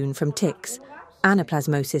 hepatozoon from ticks,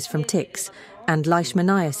 anaplasmosis from ticks, and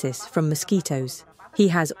leishmaniasis from mosquitoes. He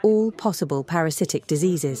has all possible parasitic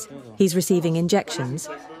diseases. He's receiving injections,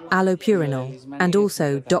 allopurinol, and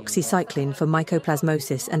also doxycycline for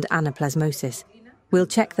mycoplasmosis and anaplasmosis. We'll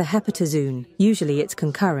check the hepatozoon. Usually it's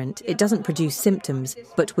concurrent, it doesn't produce symptoms,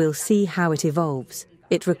 but we'll see how it evolves.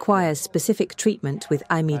 It requires specific treatment with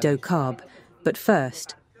imidocarb, but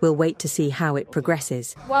first, we'll wait to see how it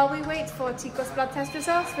progresses. While we wait for Chico's blood test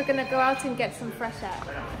results, we're going to go out and get some fresh air.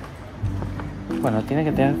 Bueno, tiene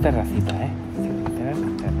que tener terracita, ¿eh? Tiene que tener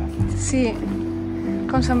terraza. Sí,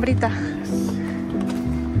 con sombrita.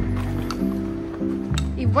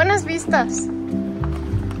 Y buenas vistas.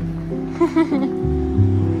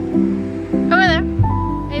 Over there,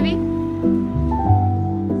 maybe.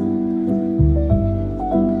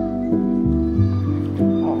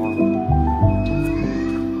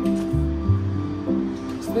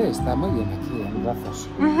 Este está muy bien aquí en brazos.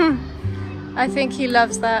 I think he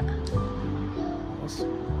loves that. Yes.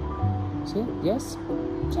 See? Yes?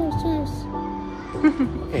 Cheers, cheers.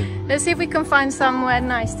 Okay. Let's see if we can find somewhere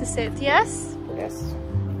nice to sit, yes? Yes.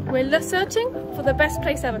 We're searching for the best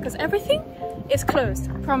place ever because everything is closed.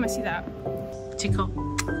 I promise you that. Chico.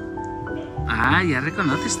 Ah, ya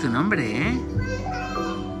reconoces tu nombre, ¿eh?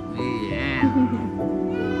 Muy bien.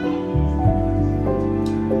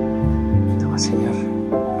 Toma, señor.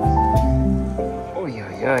 Uy,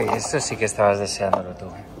 uy, uy, esto sí que estabas deseándolo tú.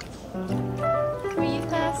 Are you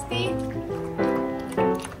thirsty?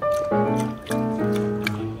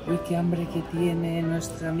 Uy, qué hambre que tiene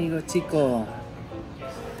nuestro amigo Chico.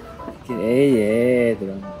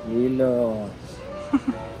 Tranquilo.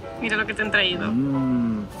 Mira lo que te han traído.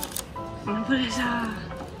 Una hamburguesa.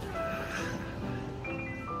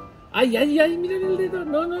 Ay, ay, ay, mira el dedo.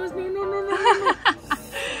 No.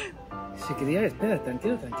 Se quería, espera,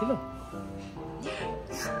 tranquilo.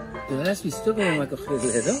 ¿Tú has visto cómo me ha cogido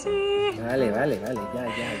el dedo? Sí. Vale, ya.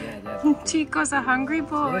 Chico's a hungry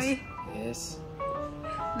boy. Yes.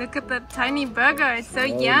 Look at that tiny burger, it's so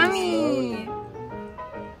yummy.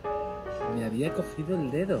 Me había cogido el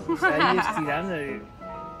dedo. Está ahí estirando.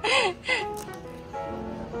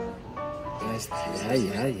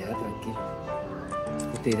 Ya, tranquilo.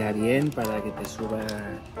 Esto te irá bien para que te suba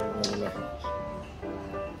los ojos.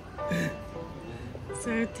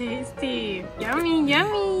 So tasty. Yummy.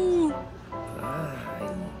 Ay,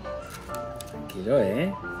 tranquilo,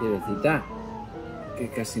 Ciebecita. Que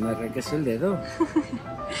casi me arranques el dedo.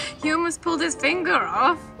 You almost pulled his finger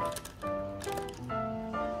off.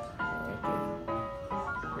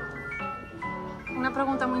 Una una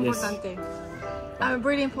pregunta muy importante. A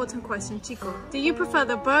really important question, Chico. Do you prefer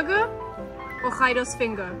the burger o Jairo's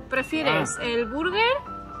finger? ¿Prefieres el burger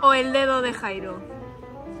o el dedo de Jairo?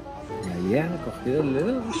 ¿Ahí han cogido el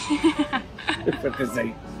dedo? Porque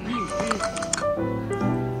sí.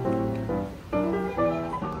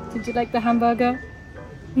 Did you like the hamburger?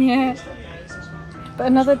 Yeah. But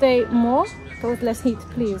another day more, but with less heat,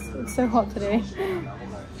 please. It's so hot today.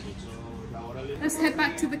 Let's head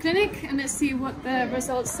back to the clinic and let's see what the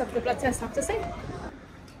results of the blood test have to say.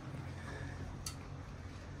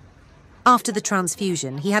 After the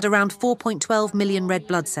transfusion, he had around 4.12 million red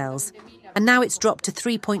blood cells, and now it's dropped to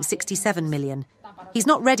 3.67 million. He's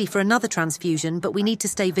not ready for another transfusion, but we need to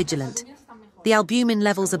stay vigilant. The albumin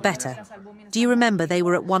levels are better. Do you remember they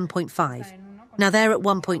were at 1.5? Now they're at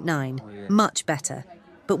 1.9, much better,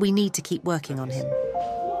 but we need to keep working on him.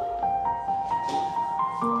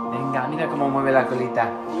 Venga, mira cómo mueve la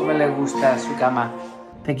colita, cómo le gusta su cama.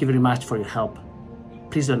 Thank you very much for your help.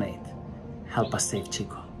 Please donate. Help us save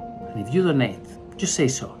Chico. And if you donate, just say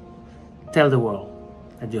so. Tell the world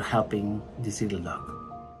that you're helping this little dog.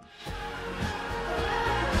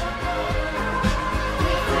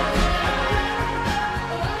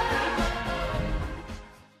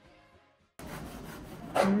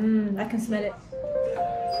 I can smell it.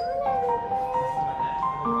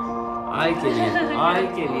 Ay, qué bien, ay,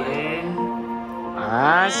 qué bien.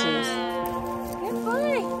 Ah, sí. Good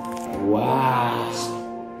boy. Wow.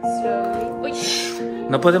 Slowly.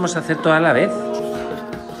 No podemos hacer todo a la vez.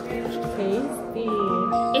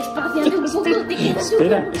 Espaciate un poco, te queda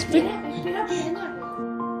Espera, espera.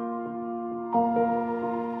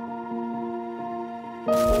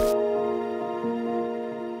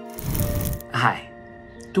 Hi.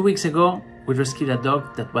 2 weeks ago, we rescued a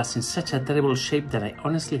dog that was in such a terrible shape that I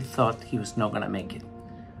honestly thought he was not gonna make it.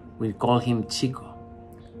 We call him Chico.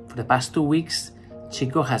 For the past 2 weeks,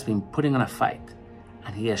 Chico has been putting on a fight,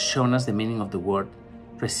 and he has shown us the meaning of the word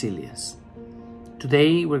resilience.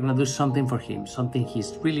 Today, we're gonna do something for him, something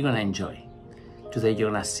he's really gonna enjoy. Today,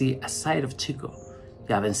 you're gonna see a side of Chico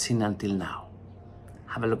you haven't seen until now.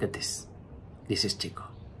 Have a look at this. This is Chico.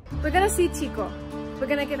 We're gonna see Chico. We're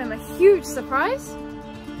gonna give him a huge surprise.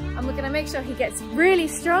 And we're going to make sure he gets really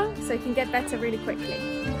strong so he can get better really quickly.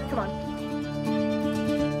 Come on.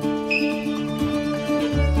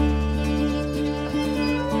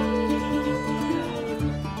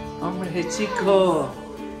 Hombre, Chico.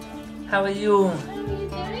 How are you? How are you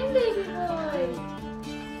doing, baby boy?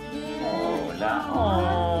 Hola.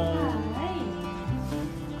 Oh. Hi.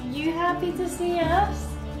 You happy to see us?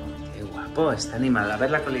 Qué guapo, está animal. A ver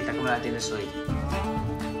la colita, ¿cómo la tienes hoy?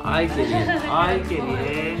 Ay, qué bien, ay, qué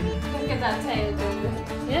bien. Look at that tail, baby.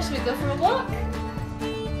 Yeah, should we go for a walk?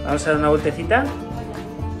 ¿Vamos a dar una vueltecita?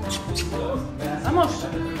 ¡Vamos!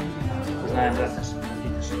 Pues nada, en brazos.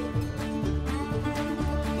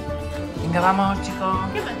 Venga, vamos, Chico.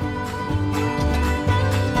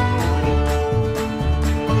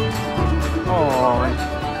 Oh.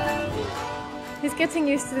 He's getting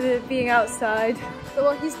used to being outside. But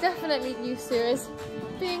what he's definitely used to is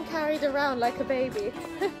being carried around like a baby.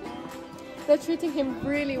 They're treating him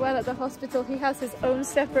really well at the hospital. He has his own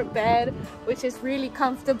separate bed, which is really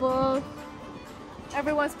comfortable.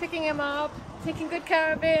 Everyone's picking him up, taking good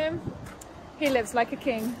care of him. He lives like a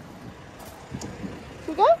king.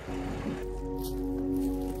 Should we go?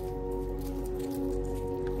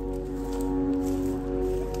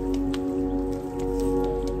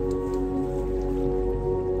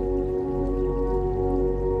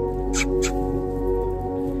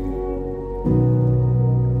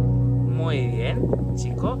 Muy bien,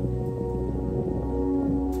 Chico.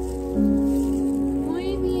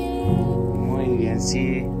 Muy bien. Muy bien,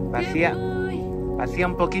 sí. Vacía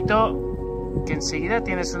un poquito, que enseguida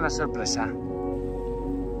tienes una sorpresa.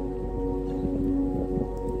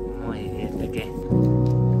 Muy bien, ¿de qué?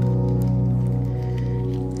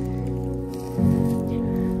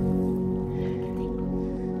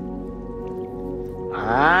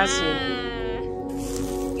 Ah, sí.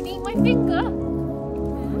 You need my finger?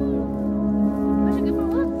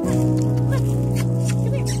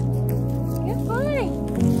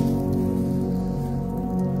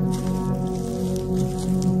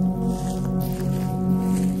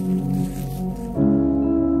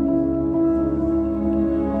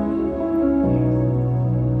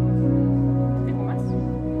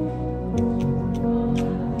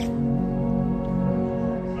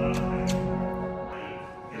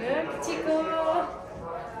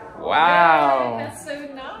 Wow. That's so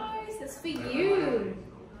nice. That's for you.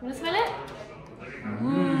 Wanna smell it?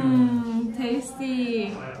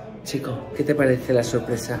 Tasty. Chico, ¿qué te parece la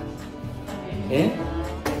sorpresa? ¿Eh?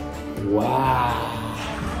 ¡Wow!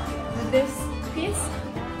 this piece.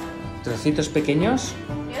 Trocitos pequeños.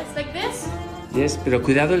 Yes, like this. Yes, pero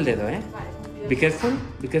cuidado el dedo, ¿eh? Vale. Be careful,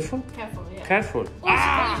 be careful. Careful, yeah. Careful.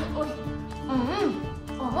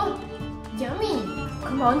 Oh, yummy.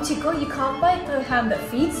 Come on, Chico, you can't bite the hand that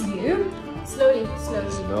feeds you. Slowly,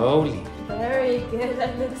 slowly. Slowly. Very good,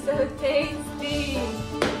 that looks so tasty.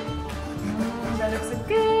 That looks so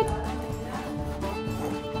good.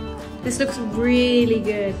 This looks really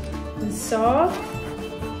good and soft.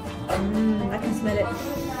 I can smell it.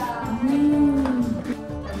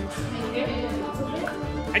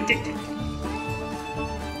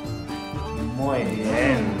 Muy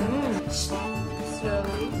bien.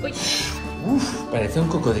 Slowly. Uy. Uf, parece un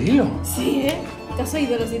cocodrilo. Sí, ¿eh? ¿Te has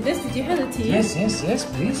oído los dientes? Did you hear the teeth? Yes, yes, yes,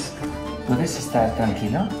 please. ¿Puedes estar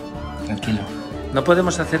tranquilo? Tranquilo. No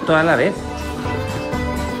podemos hacer todo a la vez.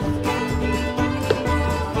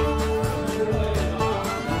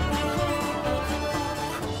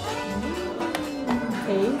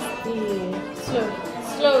 Tasty.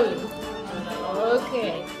 Slowly.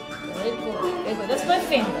 Okay. Very good. Very good. That's my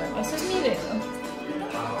finger. Eso es mi dedo.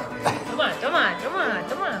 Toma, toma, toma,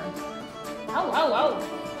 toma. Au, au, au.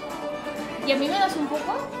 ¿Y a mí me das un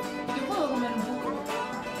poco? Yo puedo comer un poco.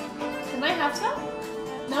 Can I have some?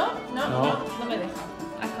 No, no, no, no me deja.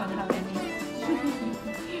 I can't have any.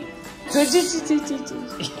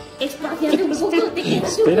 Espaciate un poco, te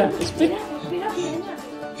quedas un Espera, poco. espera.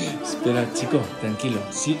 Espera. Espera, chico, tranquilo.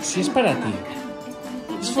 Sí, sí es para ti.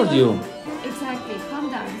 It's for you. Exactly. Calm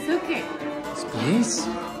down. It's okay. Please.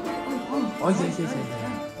 Oye, oye, oye.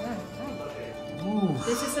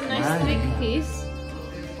 This is a nice thick piece.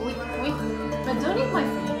 Wait, wait. But don't eat my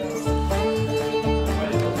fingers.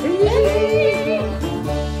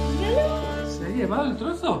 Se ha llevado el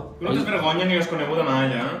trozo. No te vergogna ni os coneguda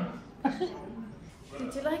mai, eh?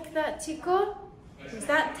 Did you like that, Chico? Was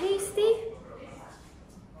that tasty?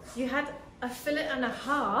 You had a fillet and a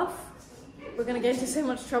half. We're going to get into so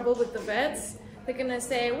much trouble with the vets. They're going to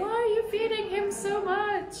say, why are you feeding him so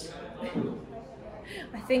much?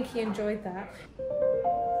 I think he enjoyed that.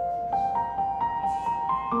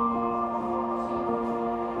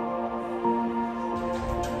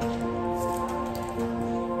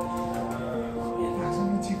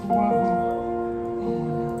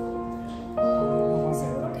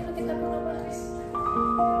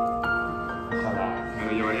 Ojalá, me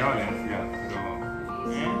lo llevaría a Valencia, pero...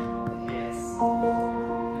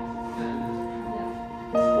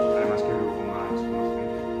 Además que vivo con más gente.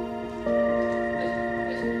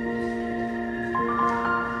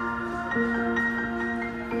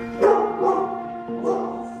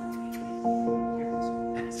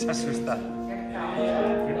 Se asusta.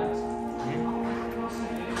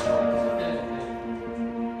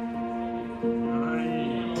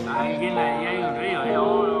 Alguien ahí hay un río, ¿eh?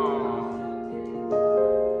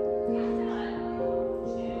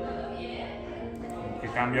 ¿Qué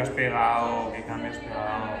cambio has pegado? ¿Qué cambio has pegado?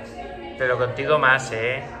 Pero contigo más,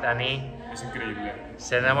 Dani? Es increíble.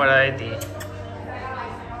 Se enamora de ti.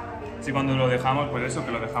 Sí, cuando lo dejamos, pues eso,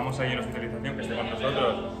 que lo dejamos ahí en hospitalización, que esté con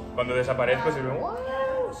nosotros. Cuando desaparezco,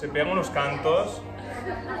 se pegan unos cantos.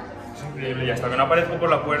 Es increíble. Y hasta que no aparezco por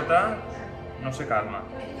la puerta, no se calma.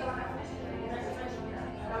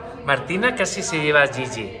 Martina casi se lleva a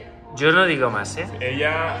Gigi. Yo no digo más, ¿eh?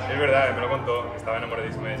 Ella, es verdad, me lo contó, estaba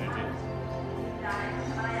enamoradísima de Gigi.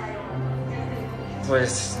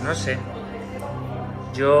 Pues no sé.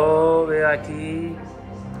 Yo veo aquí...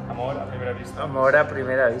 Amor a primera vista. Amor a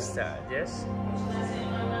primera vista, ¿yes?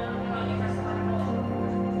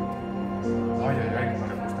 Ay, ay, ay, no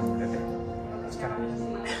le gusta, fíjate. Es que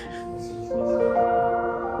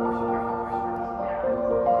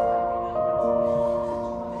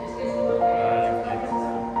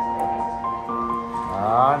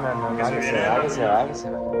No, que se va.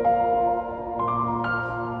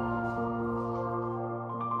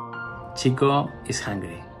 Chico is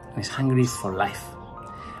hungry, and he's hungry for life.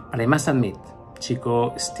 But I must admit,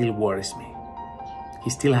 Chico still worries me. He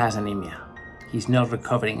still has anemia. He's not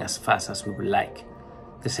recovering as fast as we would like.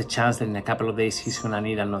 There's a chance that in a couple of days he's gonna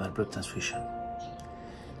need another blood transfusion.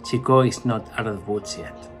 Chico is not out of the woods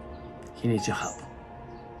yet. He needs your help.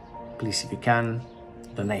 Please, if you can,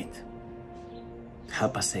 donate.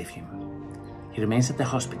 Help us save him. He remains at the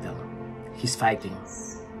hospital. He's fighting,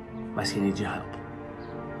 but he needs your help.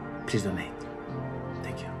 Please donate.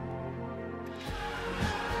 Thank you.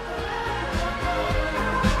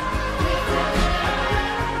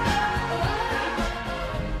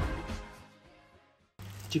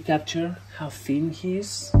 Did you capture how thin he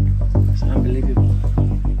is? It's unbelievable.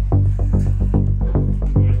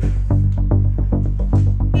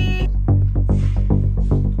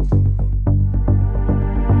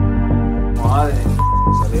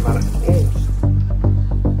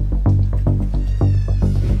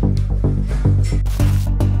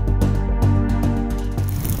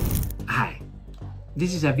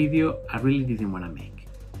 This is a video I really didn't want to make.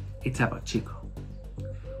 It's about Chico.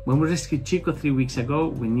 When we rescued Chico 3 weeks ago,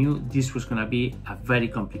 we knew this was going to be a very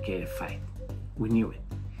complicated fight. We knew it.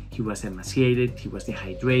 He was emaciated, he was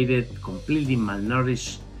dehydrated, completely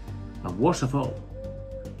malnourished, but worst of all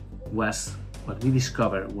was what we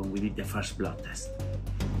discovered when we did the first blood test.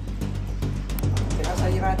 ¿Te vas a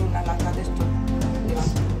llevar una lata de esto?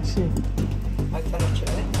 Sí. Esta noche,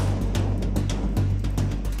 ¿vale?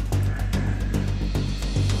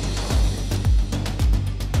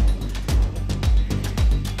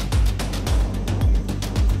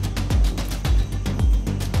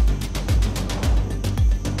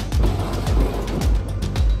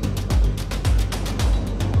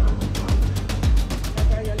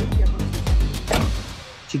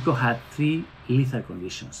 Chico had 3 lethal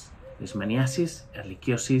conditions: leishmaniasis,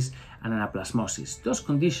 ehrlichiosis, and anaplasmosis. Those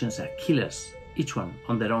conditions are killers, each one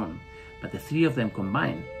on their own, but the 3 of them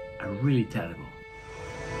combined are really terrible.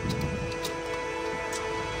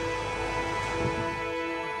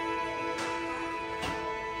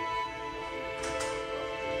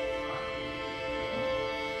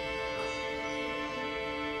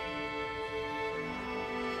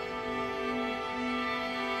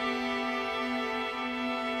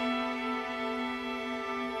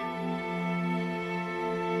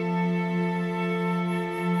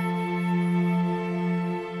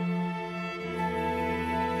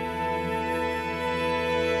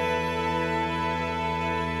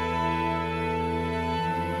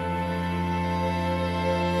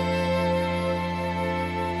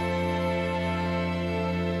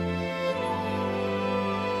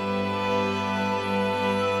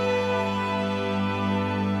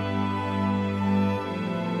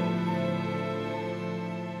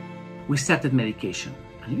 We started medication,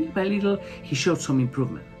 and little by little he showed some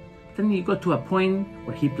improvement. Then he got to a point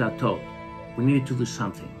where he plateaued. We needed to do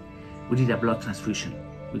something. We did a blood transfusion.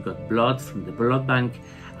 We got blood from the blood bank,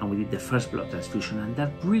 and we did the first blood transfusion, and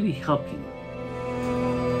that really helped him.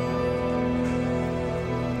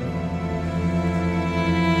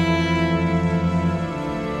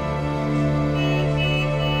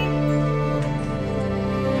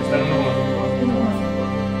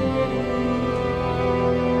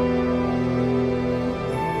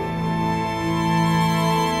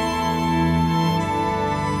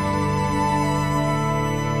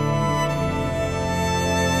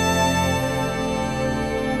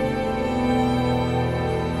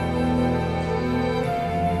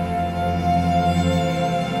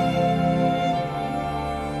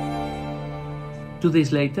 Two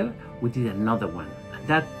days later, we did another one, and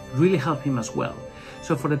that really helped him as well.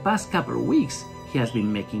 So for the past couple of weeks, he has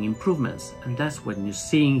been making improvements, and that's when you're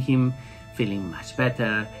seeing him feeling much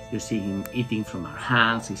better. You're seeing him eating from our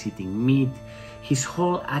hands, he's eating meat. His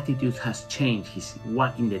whole attitude has changed. He's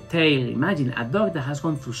wagging the tail. Imagine a dog that has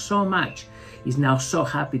gone through so much is now so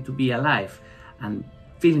happy to be alive and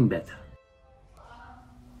feeling better.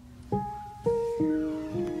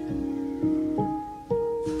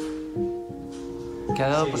 ¿Que ha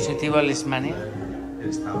dado positivo a leishmania?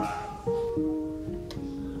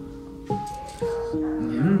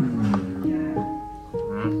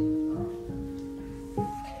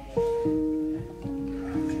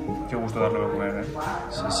 Qué gusto darle de comer, ¿eh?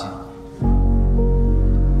 Sí, sí.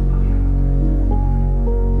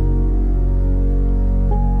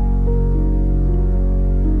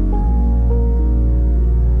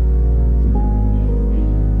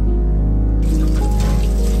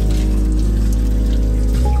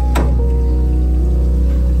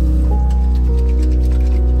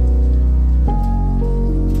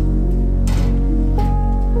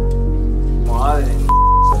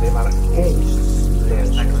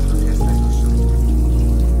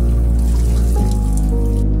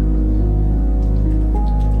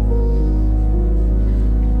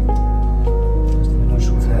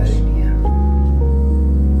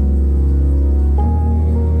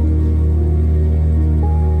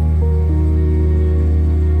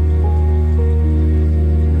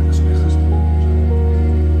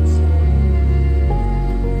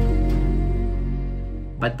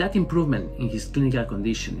 But that improvement in his clinical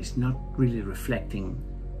condition is not really reflecting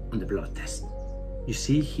on the blood test. You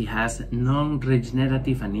see, he has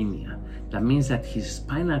non-regenerative anemia. That means that his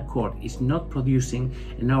spinal cord is not producing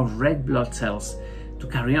enough red blood cells to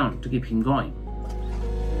carry on, to keep him going.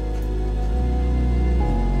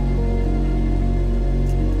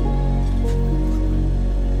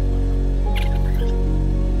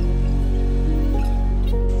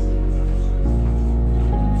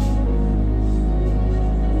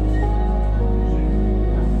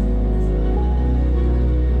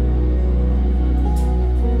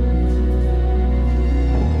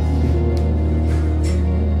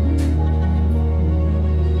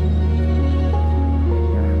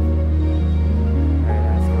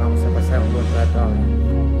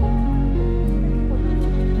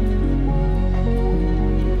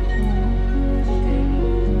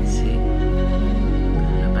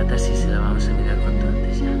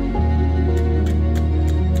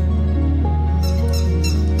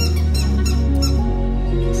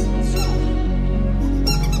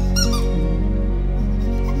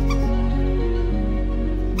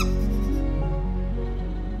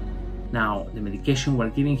 Now, the medication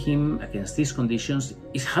we're giving him against these conditions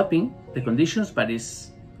is helping the conditions, but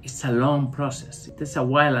it's a long process. It takes a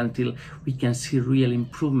while until we can see real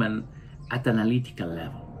improvement at an analytical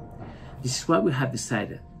level. This is why we have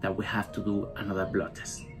decided that we have to do another blood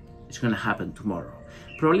test. It's going to happen tomorrow.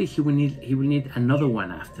 Probably he will need another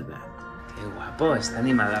one after that. Qué guapo, está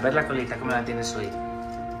animada. A ver la colita, cómo la tienes hoy.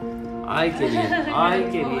 Ay, qué bien, ay,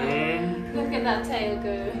 qué bien. Look at that tail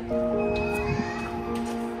go.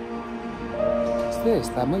 Este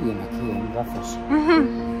está muy bien aquí en brazos.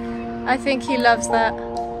 I think he loves that.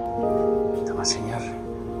 Toma, señor.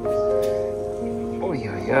 Uy,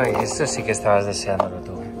 uy, uy, esto sí que estabas deseándolo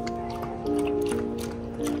tú.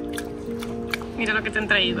 Mira lo que te han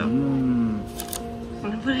traído.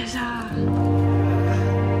 Una hamburguesa.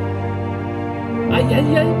 Ay,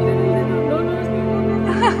 ay, ay, mira, no,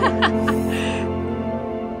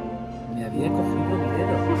 me había cogido mi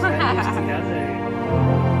dedo.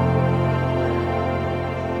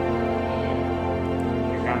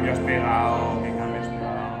 ¿Qué cambio has pegado? ¿Qué cambio has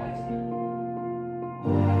pegado?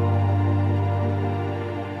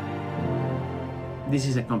 This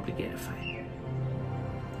is a complicated fight.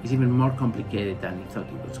 It's even more complicated than he thought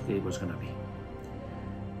it was going to be.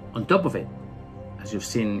 On top of it, as you've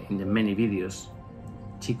seen in the many videos,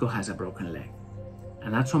 Chico has a broken leg.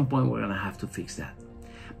 And at some point, we're going to have to fix that.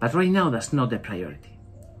 But right now, that's not the priority.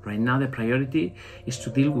 Right now, the priority is to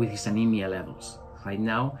deal with his anemia levels. Right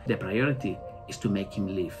now, the priority is to make him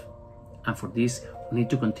live. And for this, we need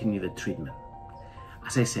to continue the treatment.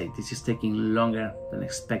 As I said, this is taking longer than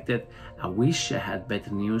expected. I wish I had better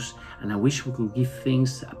news, and I wish we could give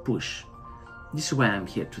things a push. This is why I'm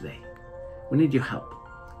here today. We need your help.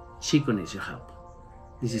 Chico needs your help.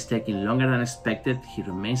 This is taking longer than expected. He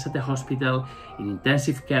remains at the hospital in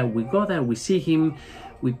intensive care. We go there, we see him,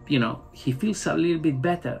 he feels a little bit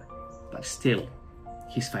better, but still,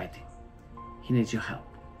 he's fighting. He needs your help.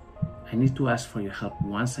 I need to ask for your help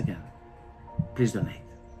once again. Please donate.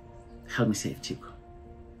 Help me save Chico.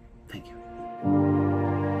 Thank you.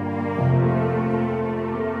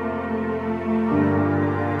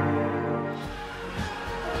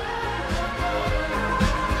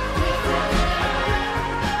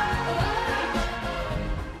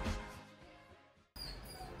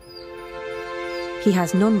 He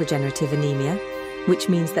has non-regenerative anemia, which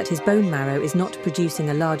means that his bone marrow is not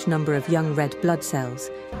producing a large number of young red blood cells.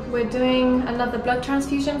 We're doing another blood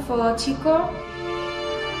transfusion for Chico.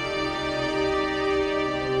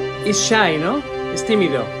 He's shy, no? Es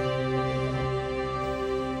tímido.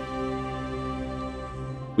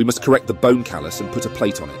 We must correct the bone callus and put a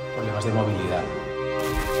plate on it. Problemas de movilidad.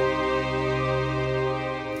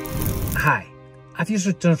 Hi, I've just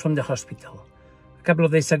returned from the hospital. A couple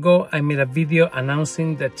of days ago, I made a video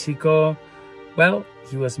announcing that Chico, well,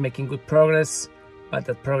 he was making good progress, but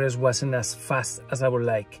that progress wasn't as fast as I would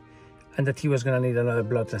like, and that he was going to need another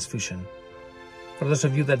blood transfusion. For those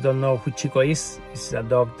of you that don't know who Chico is, he's a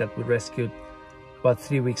dog that we rescued about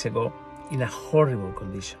 3 weeks ago in a horrible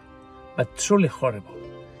condition, but truly horrible.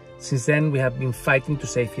 Since then, we have been fighting to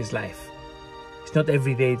save his life. It's not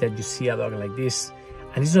every day that you see a dog like this,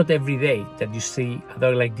 and it's not every day that you see a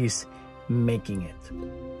dog like this making it.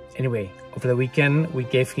 Anyway, over the weekend, we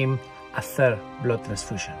gave him a third blood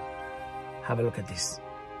transfusion. Have a look at this.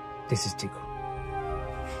 This is Chico.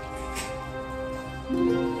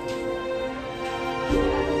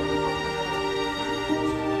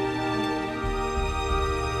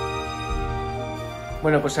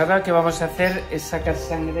 Bueno, pues ahora lo que vamos a hacer es sacar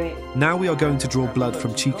sangre. Now we are going to draw blood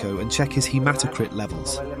from Chico and check his hematocrit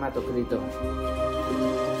levels.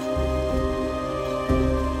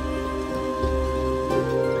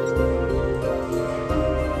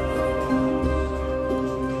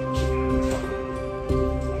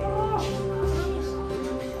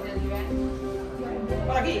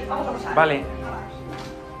 Vale.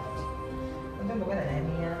 Un poco de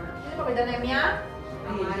anemia. ¿Un poquito de anemia?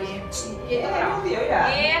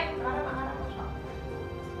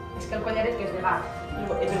 Es que el collaret que es de gat.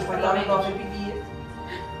 Y después la vengo a hacer pipí.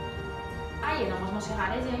 Ay, no vamos a segar,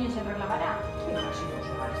 ¿eh? Y se reclamará.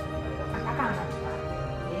 Acá,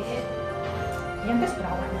 y antes para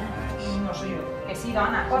ahora. No soy yo. Que sí,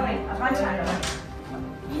 Dona, corre, avanza.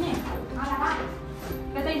 Viene, ahora va.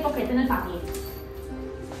 Vete un poquete en el patio.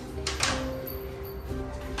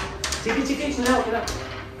 Chiqui, cuidado.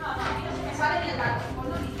 Me sale del gato.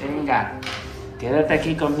 Venga, quédate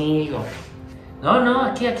aquí conmigo. No,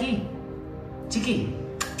 aquí. Chiqui.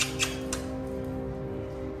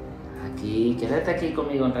 Aquí, quédate aquí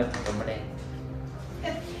conmigo un rato, hombre.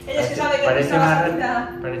 Ella se sabe que parece una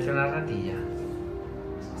ratita. Parece una ratilla.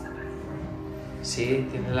 Sí,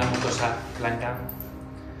 tiene la mucosa blanca.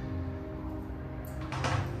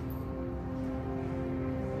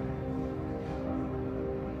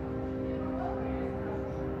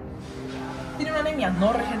 anemia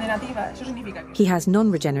no regenerativa, eso significa que... He has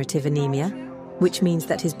non-regenerative anemia, which means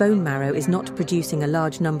that his bone marrow is not producing a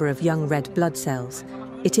large number of young red blood cells.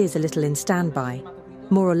 It is a little in standby,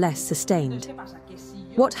 more or less sustained.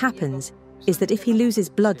 What happens is that if he loses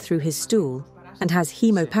blood through his stool and has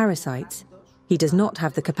hemoparasites, he does not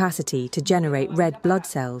have the capacity to generate red blood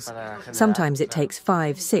cells. Sometimes it takes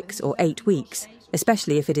 5, 6 or 8 weeks,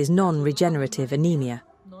 especially if it is non-regenerative anemia.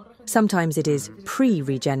 Sometimes it is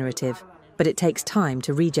pre-regenerative, but it takes time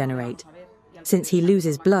to regenerate. Since he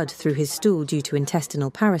loses blood through his stool due to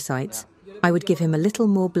intestinal parasites, I would give him a little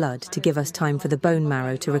more blood to give us time for the bone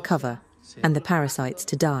marrow to recover and the parasites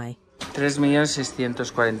to die.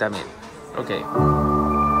 3.640.000. Okay.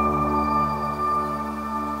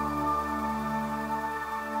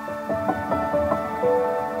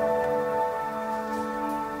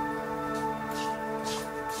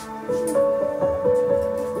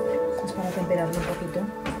 Es para temperarlo un poquito.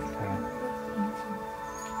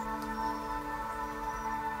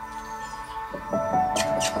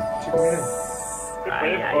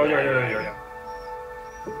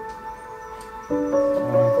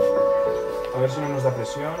 A ver si no nos da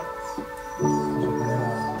presión.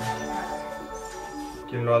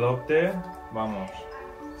 Quien lo adopte, vamos.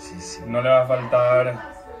 Sí. No le va a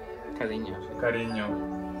faltar cariño. Cariño.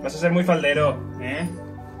 Vas a ser muy faldero, ¿eh?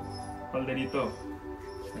 Falderito.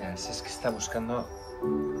 Mira, si es que está buscando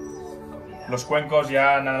comida. Los cuencos,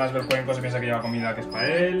 ya nada más ver cuencos se piensa que lleva comida que es para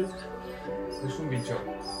él. Es un bicho.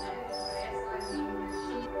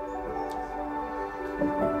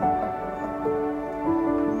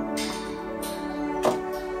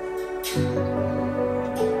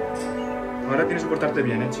 Ahora tienes que portarte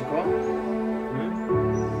bien, chico.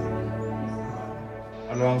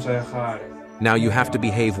 Ahora lo vamos a dejar. Now you have to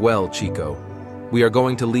behave well, Chico. We are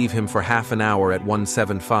going to leave him for half an hour at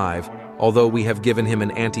 175, although we have given him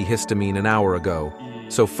an antihistamine an hour ago.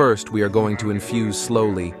 So first we are going to infuse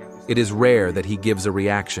slowly. It is rare that he gives a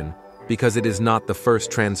reaction, because it is not the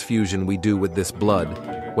first transfusion we do with this blood.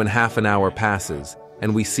 When half an hour passes,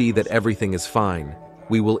 and we see that everything is fine,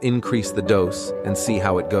 we will increase the dose and see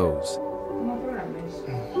how it goes.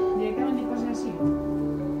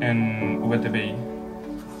 En VTBI.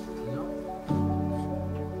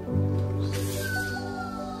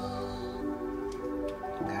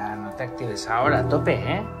 No te actives ahora, a tope,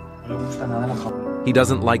 ¿eh? No le gusta nada la jaula. He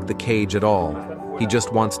doesn't like the cage at all. He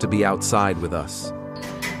just wants to be outside with us.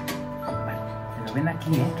 Pero ven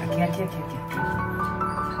aquí, ¿eh? Aquí.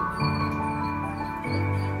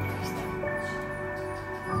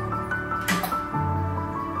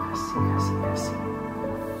 Así.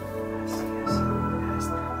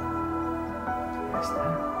 Ya está.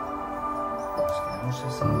 Nos quedamos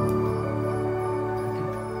así.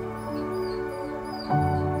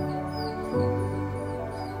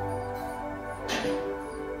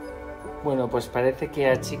 Bueno, pues parece que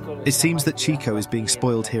a Chico... It seems that Chico is being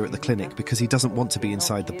spoiled here at the clinic because he doesn't want to be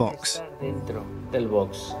inside the box. Dentro del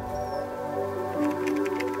box.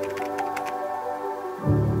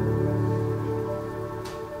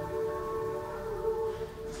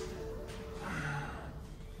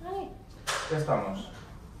 Ya estamos.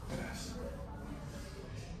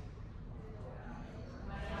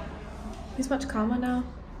 He's much calmer now.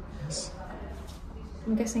 Yes.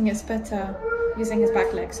 I'm guessing it's better using his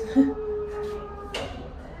back legs.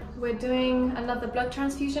 We're doing another blood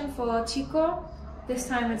transfusion for Chico. This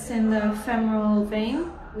time it's in the femoral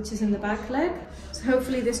vein, which is in the back leg. So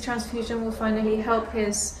hopefully this transfusion will finally help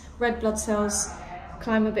his red blood cells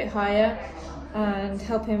climb a bit higher and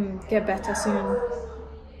help him get better soon.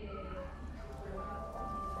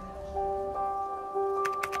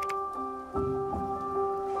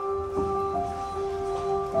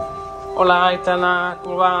 Hola, Aitana,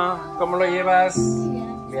 ¿cómo va? ¿Cómo lo llevas?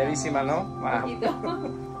 Liadísima, ¿no?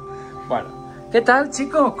 Bueno, ¿qué tal,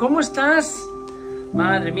 chico? ¿Cómo estás?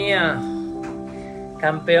 Madre mía,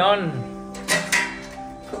 campeón.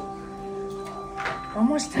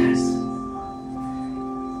 ¿Cómo estás?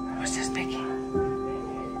 ¿Cómo estás, Becky?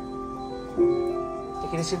 ¿Te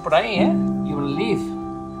quieres ir por ahí, eh? You will leave.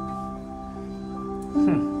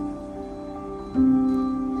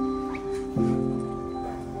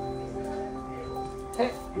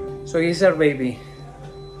 So here's our baby,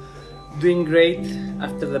 doing great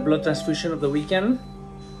after the blood transfusion of the weekend.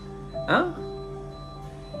 Huh?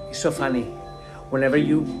 He's so funny. Whenever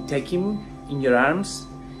you take him in your arms,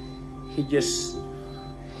 he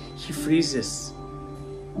freezes.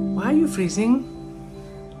 Why are you freezing,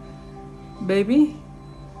 baby?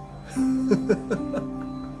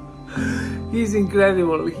 He's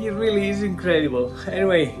incredible. He really is incredible.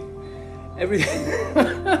 Anyway,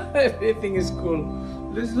 everything is cool.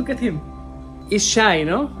 Let's look at him. It's shy,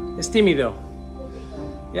 ¿no? Es tímido.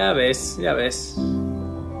 Ya ves, ya ves.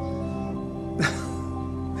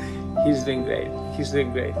 He's doing great. He's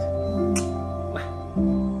doing great.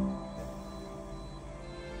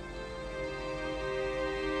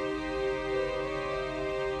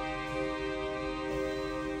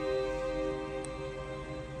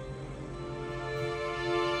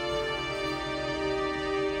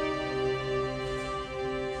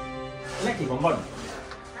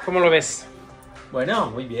 ¿Cómo lo ves?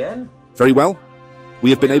 Bueno, muy bien. Very well. We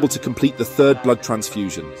have been able to complete the third blood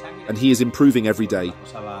transfusion, and he is improving every day.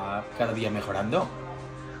 Cada día mejorando.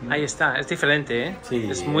 Ahí está, es diferente, ¿eh? Sí,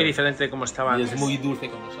 es muy diferente de como estaba antes. Es muy dulce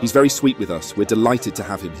con nosotros. He's very sweet with us. We're delighted to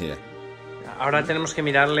have him here. Ahora tenemos que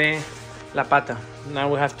mirarle la pata.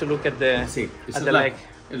 Now we have to look at the, at the leg.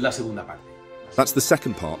 Es la segunda parte. That's the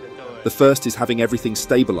second part. The first is having everything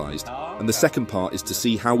stabilized, and the second part is to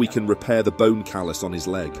see how we can repair the bone callus on his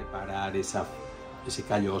leg. Reparar ese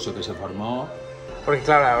callo óseo que se formó. Porque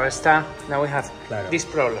claro, ahora está, now we have this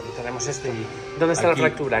problem. Tenemos este. ¿Dónde está la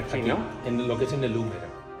fractura? Aquí, ¿no? En lo que es en el húmero.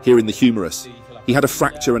 Here in the humerus, he had a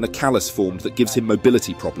fracture and a callus formed that gives him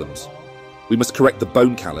mobility problems. We must correct the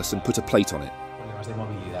bone callus and put a plate on it. Problemas de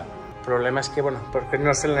movilidad. El problema es que, bueno, porque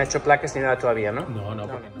no se le han hecho placas ni nada todavía, ¿no? No.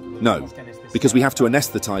 No, because we have to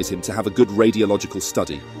anesthetize him to have a good radiological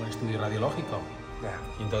study. Un estudio radiológico.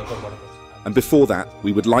 Y entonces, bueno, And before that,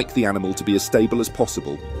 we would like the animal to be as stable as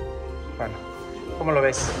possible. Bueno, ¿cómo lo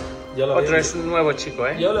ves? Yo lo Otro veo, es un nuevo chico,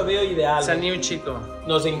 ¿eh? Yo lo veo ideal. Es a new chico.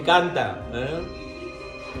 Nos encanta, ¿eh?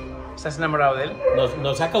 ¿Estás enamorado de él?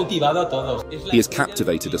 Nos ha cautivado a todos. He has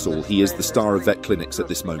captivated us all. He is the star of vet clinics at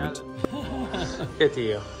this moment. Qué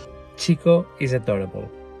tío. Chico is adorable.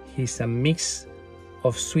 He's a mix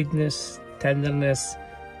of sweetness, tenderness,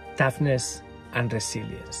 toughness, and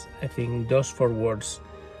resilience. I think those 4 words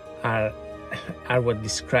are what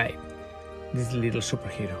describe this little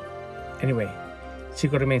superhero. Anyway,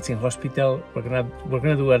 Chico remains in hospital. We're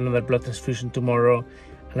gonna do another blood transfusion tomorrow,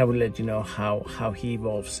 and I will let you know how he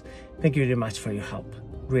evolves. Thank you very much for your help.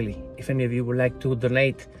 Really, if any of you would like to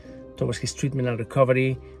donate towards his treatment and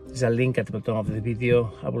recovery, there's a link at the bottom of the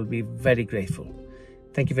video. I will be very grateful.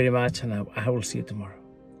 Thank you very much, and I will see you tomorrow.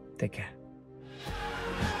 Take care.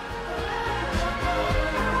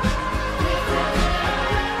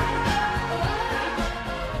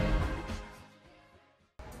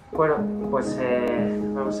 Bueno, pues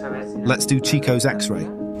vamos a ver si... Let's do Chico's X-ray.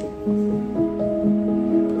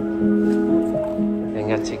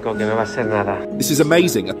 Venga, Chico, que no va a ser nada. This is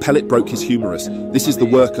amazing. A pellet broke his humerus. This is the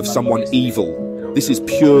work of someone evil. This is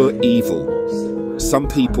pure evil. Some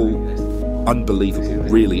people, unbelievable,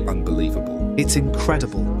 really unbelievable. It's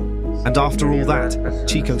incredible. And after all that,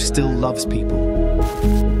 Chico still loves people.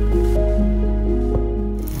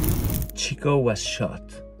 Chico was shot.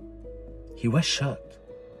 He was shot.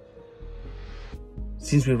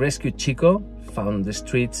 Since we rescued Chico, found on the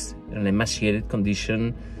streets in an emaciated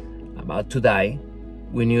condition, about to die,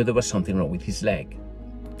 we knew there was something wrong with his leg.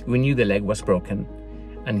 We knew the leg was broken,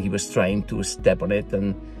 and he was trying to step on it,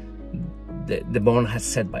 and the bone had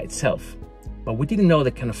set by itself. But we didn't know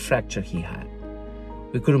the kind of fracture he had.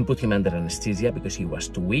 We couldn't put him under anesthesia because he was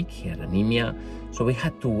too weak, he had anemia, so we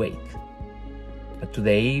had to wait. But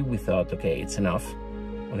today we thought, okay, it's enough.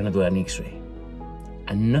 We're gonna do an X-ray.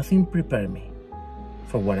 And nothing prepared me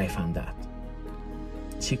for what I found out.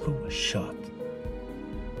 Chico was shot.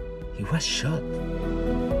 He was shot.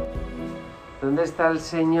 ¿Dónde está el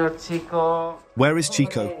señor Chico? Where is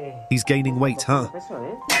Chico? He's gaining weight, huh?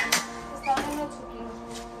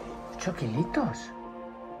 8 kilitos.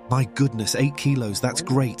 My goodness, 8 kilos, that's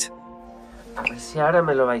great. A ver si ahora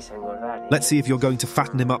me lo vais a engordar, ¿eh? Let's see if you're going to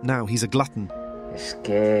fatten him up now. He's a glutton. Es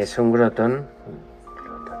que es un glotón.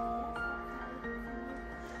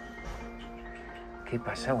 ¿Qué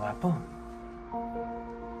pasa, guapo?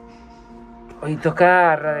 Hoy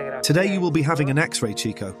toca radiografía. Today you will be having an X-ray,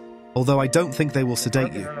 Chico. Although I don't think they will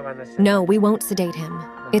sedate you. No, we won't sedate him.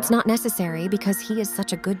 It's not necessary because he is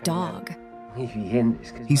such a good dog.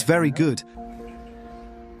 He's very good.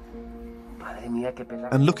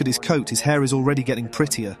 And look at his coat, his hair is already getting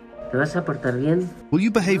prettier. Will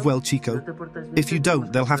you behave well, Chico? If you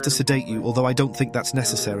don't, they'll have to sedate you, although I don't think that's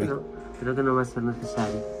necessary.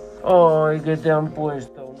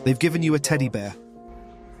 They've given you a teddy bear.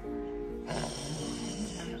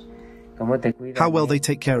 How well they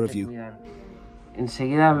take care of you.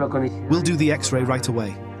 We'll do the X-ray right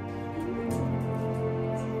away.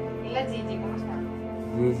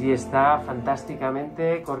 Gigi está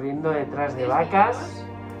fantásticamente corriendo detrás de vacas.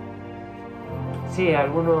 Sí,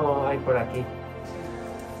 alguno hay por aquí.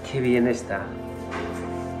 Qué bien está.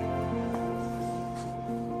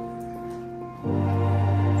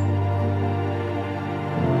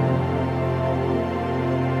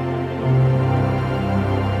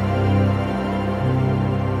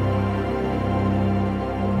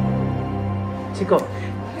 Chico.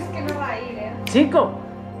 Es que no va a ir, ¿eh? Chico.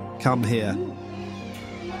 Come here.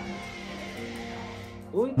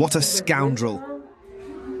 What a scoundrel.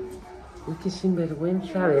 Uy, qué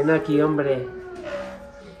sinvergüenza. Ven aquí, hombre.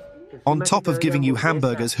 On top of giving you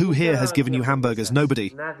hamburgers, who here has given you hamburgers? Nobody.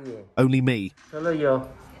 Nadie. Only me. Solo yo.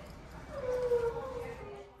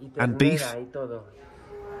 And beef?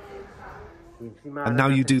 And now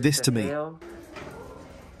you do this to me.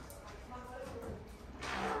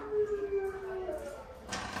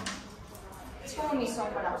 Es como mi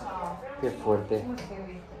sombra, o sea. Qué fuerte.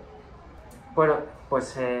 Bueno,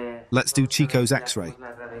 pues Let's do Chico's X-ray.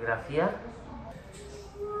 la radiografía.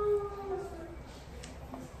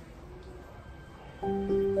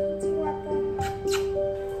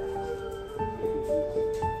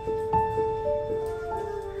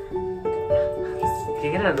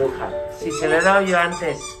 Qué granuja. Si se lo he dado yo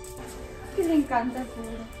antes. Que le encanta el pobre.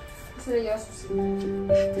 Se lo lleva a sus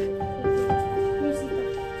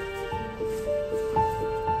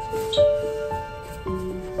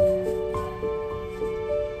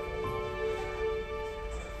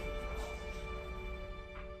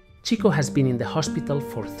Chico has been in the hospital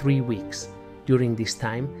for 3 weeks. During this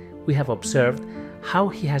time, we have observed how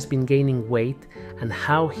he has been gaining weight and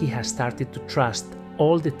how he has started to trust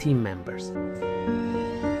all the team members.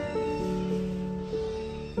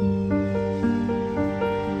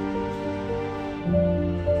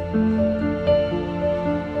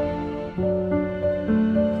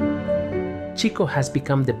 Chico has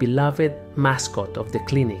become the beloved mascot of the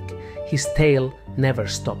clinic. His tail never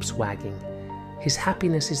stops wagging. His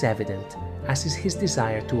happiness is evident, as is his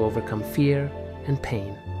desire to overcome fear and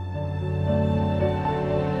pain.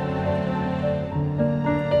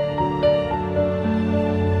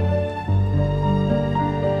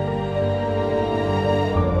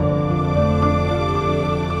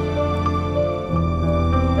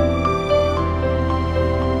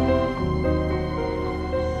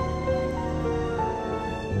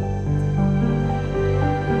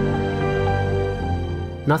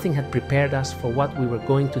 Nothing had prepared us for what we were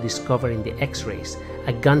going to discover in the X-rays,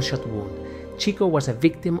 a gunshot wound. Chico was a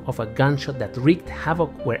victim of a gunshot that wreaked havoc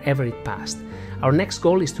wherever it passed. Our next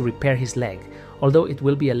goal is to repair his leg, although it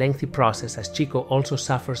will be a lengthy process as Chico also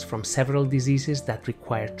suffers from several diseases that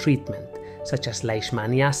require treatment, such as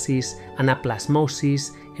leishmaniasis,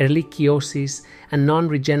 anaplasmosis, ehrlichiosis, and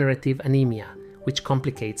non-regenerative anemia, which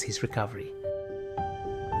complicates his recovery.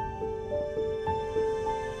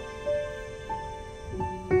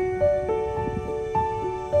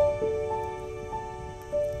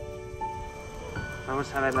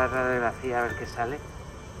 Vamos a ver la radiografía, a ver qué sale.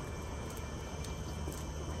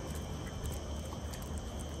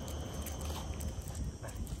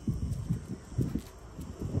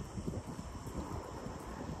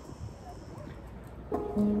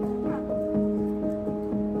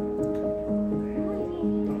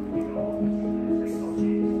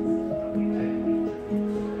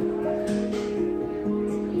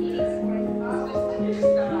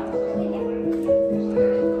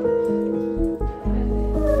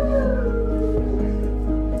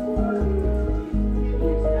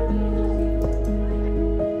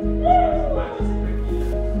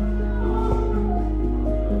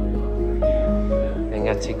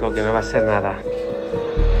 Chico, que no va a ser nada.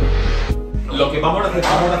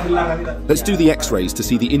 Let's do the X-rays to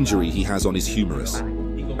see the injury he has on his humerus.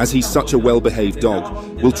 As he's such a well-behaved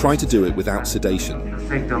dog, we'll try to do it without sedation.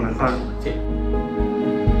 Perfecto, mejor.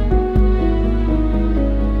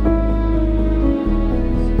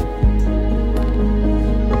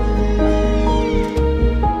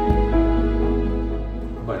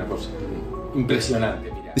 Bueno, pues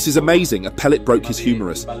impresionante. This is amazing. A pellet broke his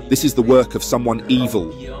humerus. This is the work of someone evil.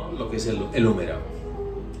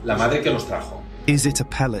 Is it a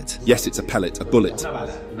pellet? Yes, it's a pellet, a bullet.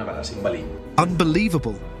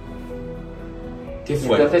 Unbelievable.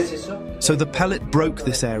 So the pellet broke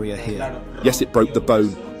this area here. Yes, it broke the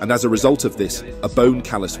bone, and as a result of this, a bone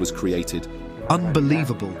callus was created.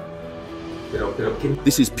 Unbelievable.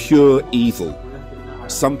 This is pure evil.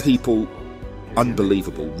 Some people...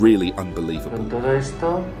 Unbelievable, really unbelievable.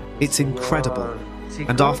 It's incredible.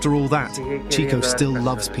 And after all that, Chico still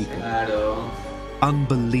loves people.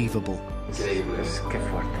 Unbelievable. Qué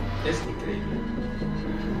fuerte. Es increíble.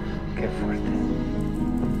 Qué fuerte.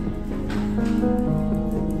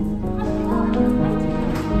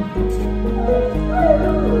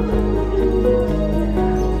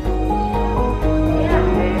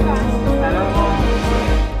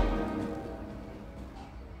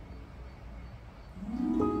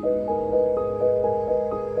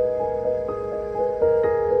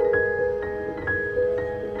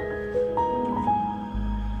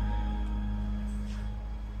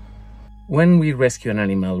 When we rescue an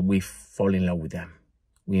animal, we fall in love with them.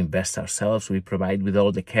 We invest ourselves, we provide with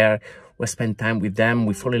all the care, we spend time with them,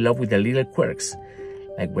 we fall in love with the little quirks.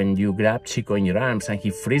 Like when you grab Chico in your arms and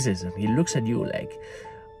he freezes and he looks at you like,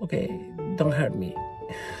 okay, don't hurt me.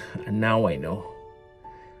 And now I know.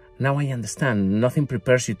 Now I understand. Nothing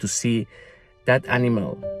prepares you to see that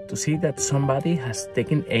animal, to see that somebody has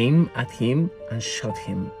taken aim at him and shot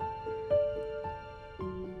him.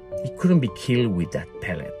 He couldn't be killed with that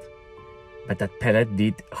pellet, but that pellet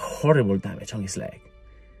did horrible damage on his leg.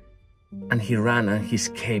 And he ran and he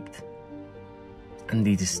escaped. And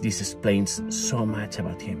this explains so much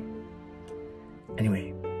about him.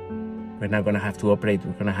 Anyway, we're not gonna have to operate.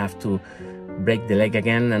 We're gonna have to break the leg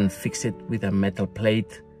again and fix it with a metal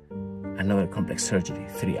plate. Another complex surgery,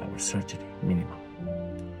 3-hour surgery, minimum.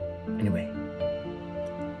 Anyway,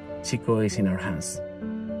 Chico is in our hands.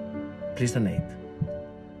 Please donate.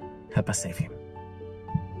 Help us save him.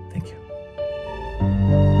 Thank you.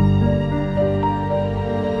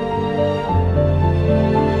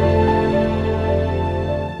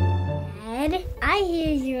 Ed, I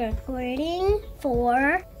hear you're recording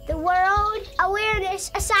for the World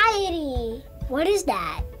Awareness Society. What is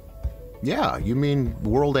that? Yeah, you mean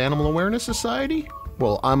World Animal Awareness Society?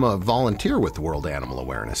 Well, I'm a volunteer with the World Animal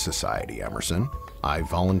Awareness Society, Emerson. I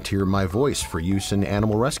volunteer my voice for use in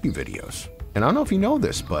animal rescue videos. And I don't know if you know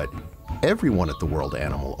this, but everyone at the World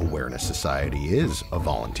Animal Awareness Society is a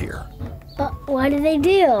volunteer. But what do they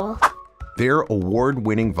do? They're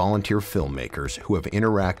award-winning volunteer filmmakers who have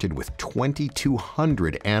interacted with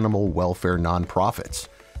 2,200 animal welfare nonprofits,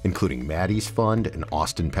 including Maddie's Fund and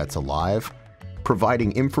Austin Pets Alive,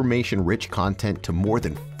 providing information-rich content to more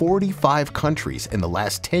than 45 countries in the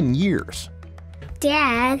last 10 years.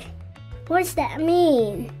 Dad, what does that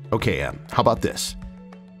mean? Okay, Em, how about this?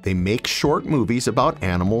 They make short movies about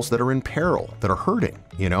animals that are in peril, that are hurting,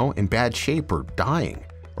 in bad shape or dying,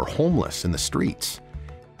 or homeless in the streets.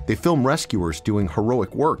 They film rescuers doing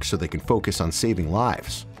heroic work so they can focus on saving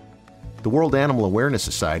lives. The World Animal Awareness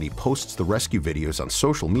Society posts the rescue videos on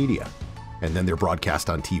social media, and then they're broadcast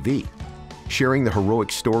on TV, sharing the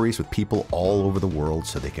heroic stories with people all over the world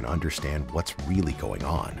so they can understand what's really going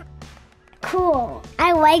on. Cool.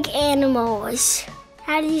 I like animals.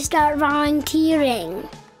 How did you start volunteering?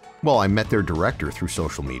 Well, I met their director through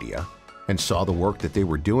social media and saw the work that they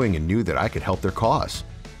were doing and knew that I could help their cause.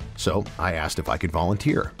 So I asked if I could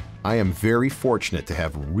volunteer. I am very fortunate to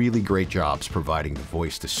have really great jobs providing the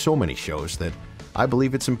voice to so many shows that I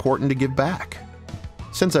believe it's important to give back.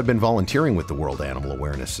 Since I've been volunteering with the World Animal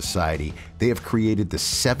Awareness Society, they have created the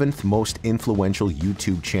 7th most influential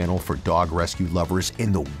YouTube channel for dog rescue lovers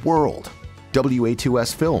in the world,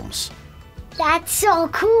 WA2S Films. That's so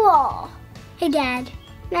cool. Hey, Dad,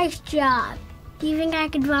 nice job. Do you think I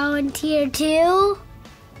could volunteer too?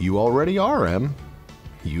 You already are, Em.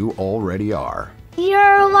 You already are.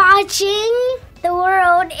 You're watching the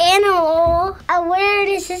World Animal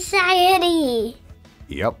Awareness Society.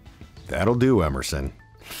 Yep, that'll do, Emerson.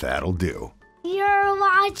 That'll do. You're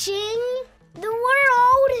watching the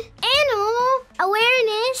World Animal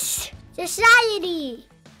Awareness Society.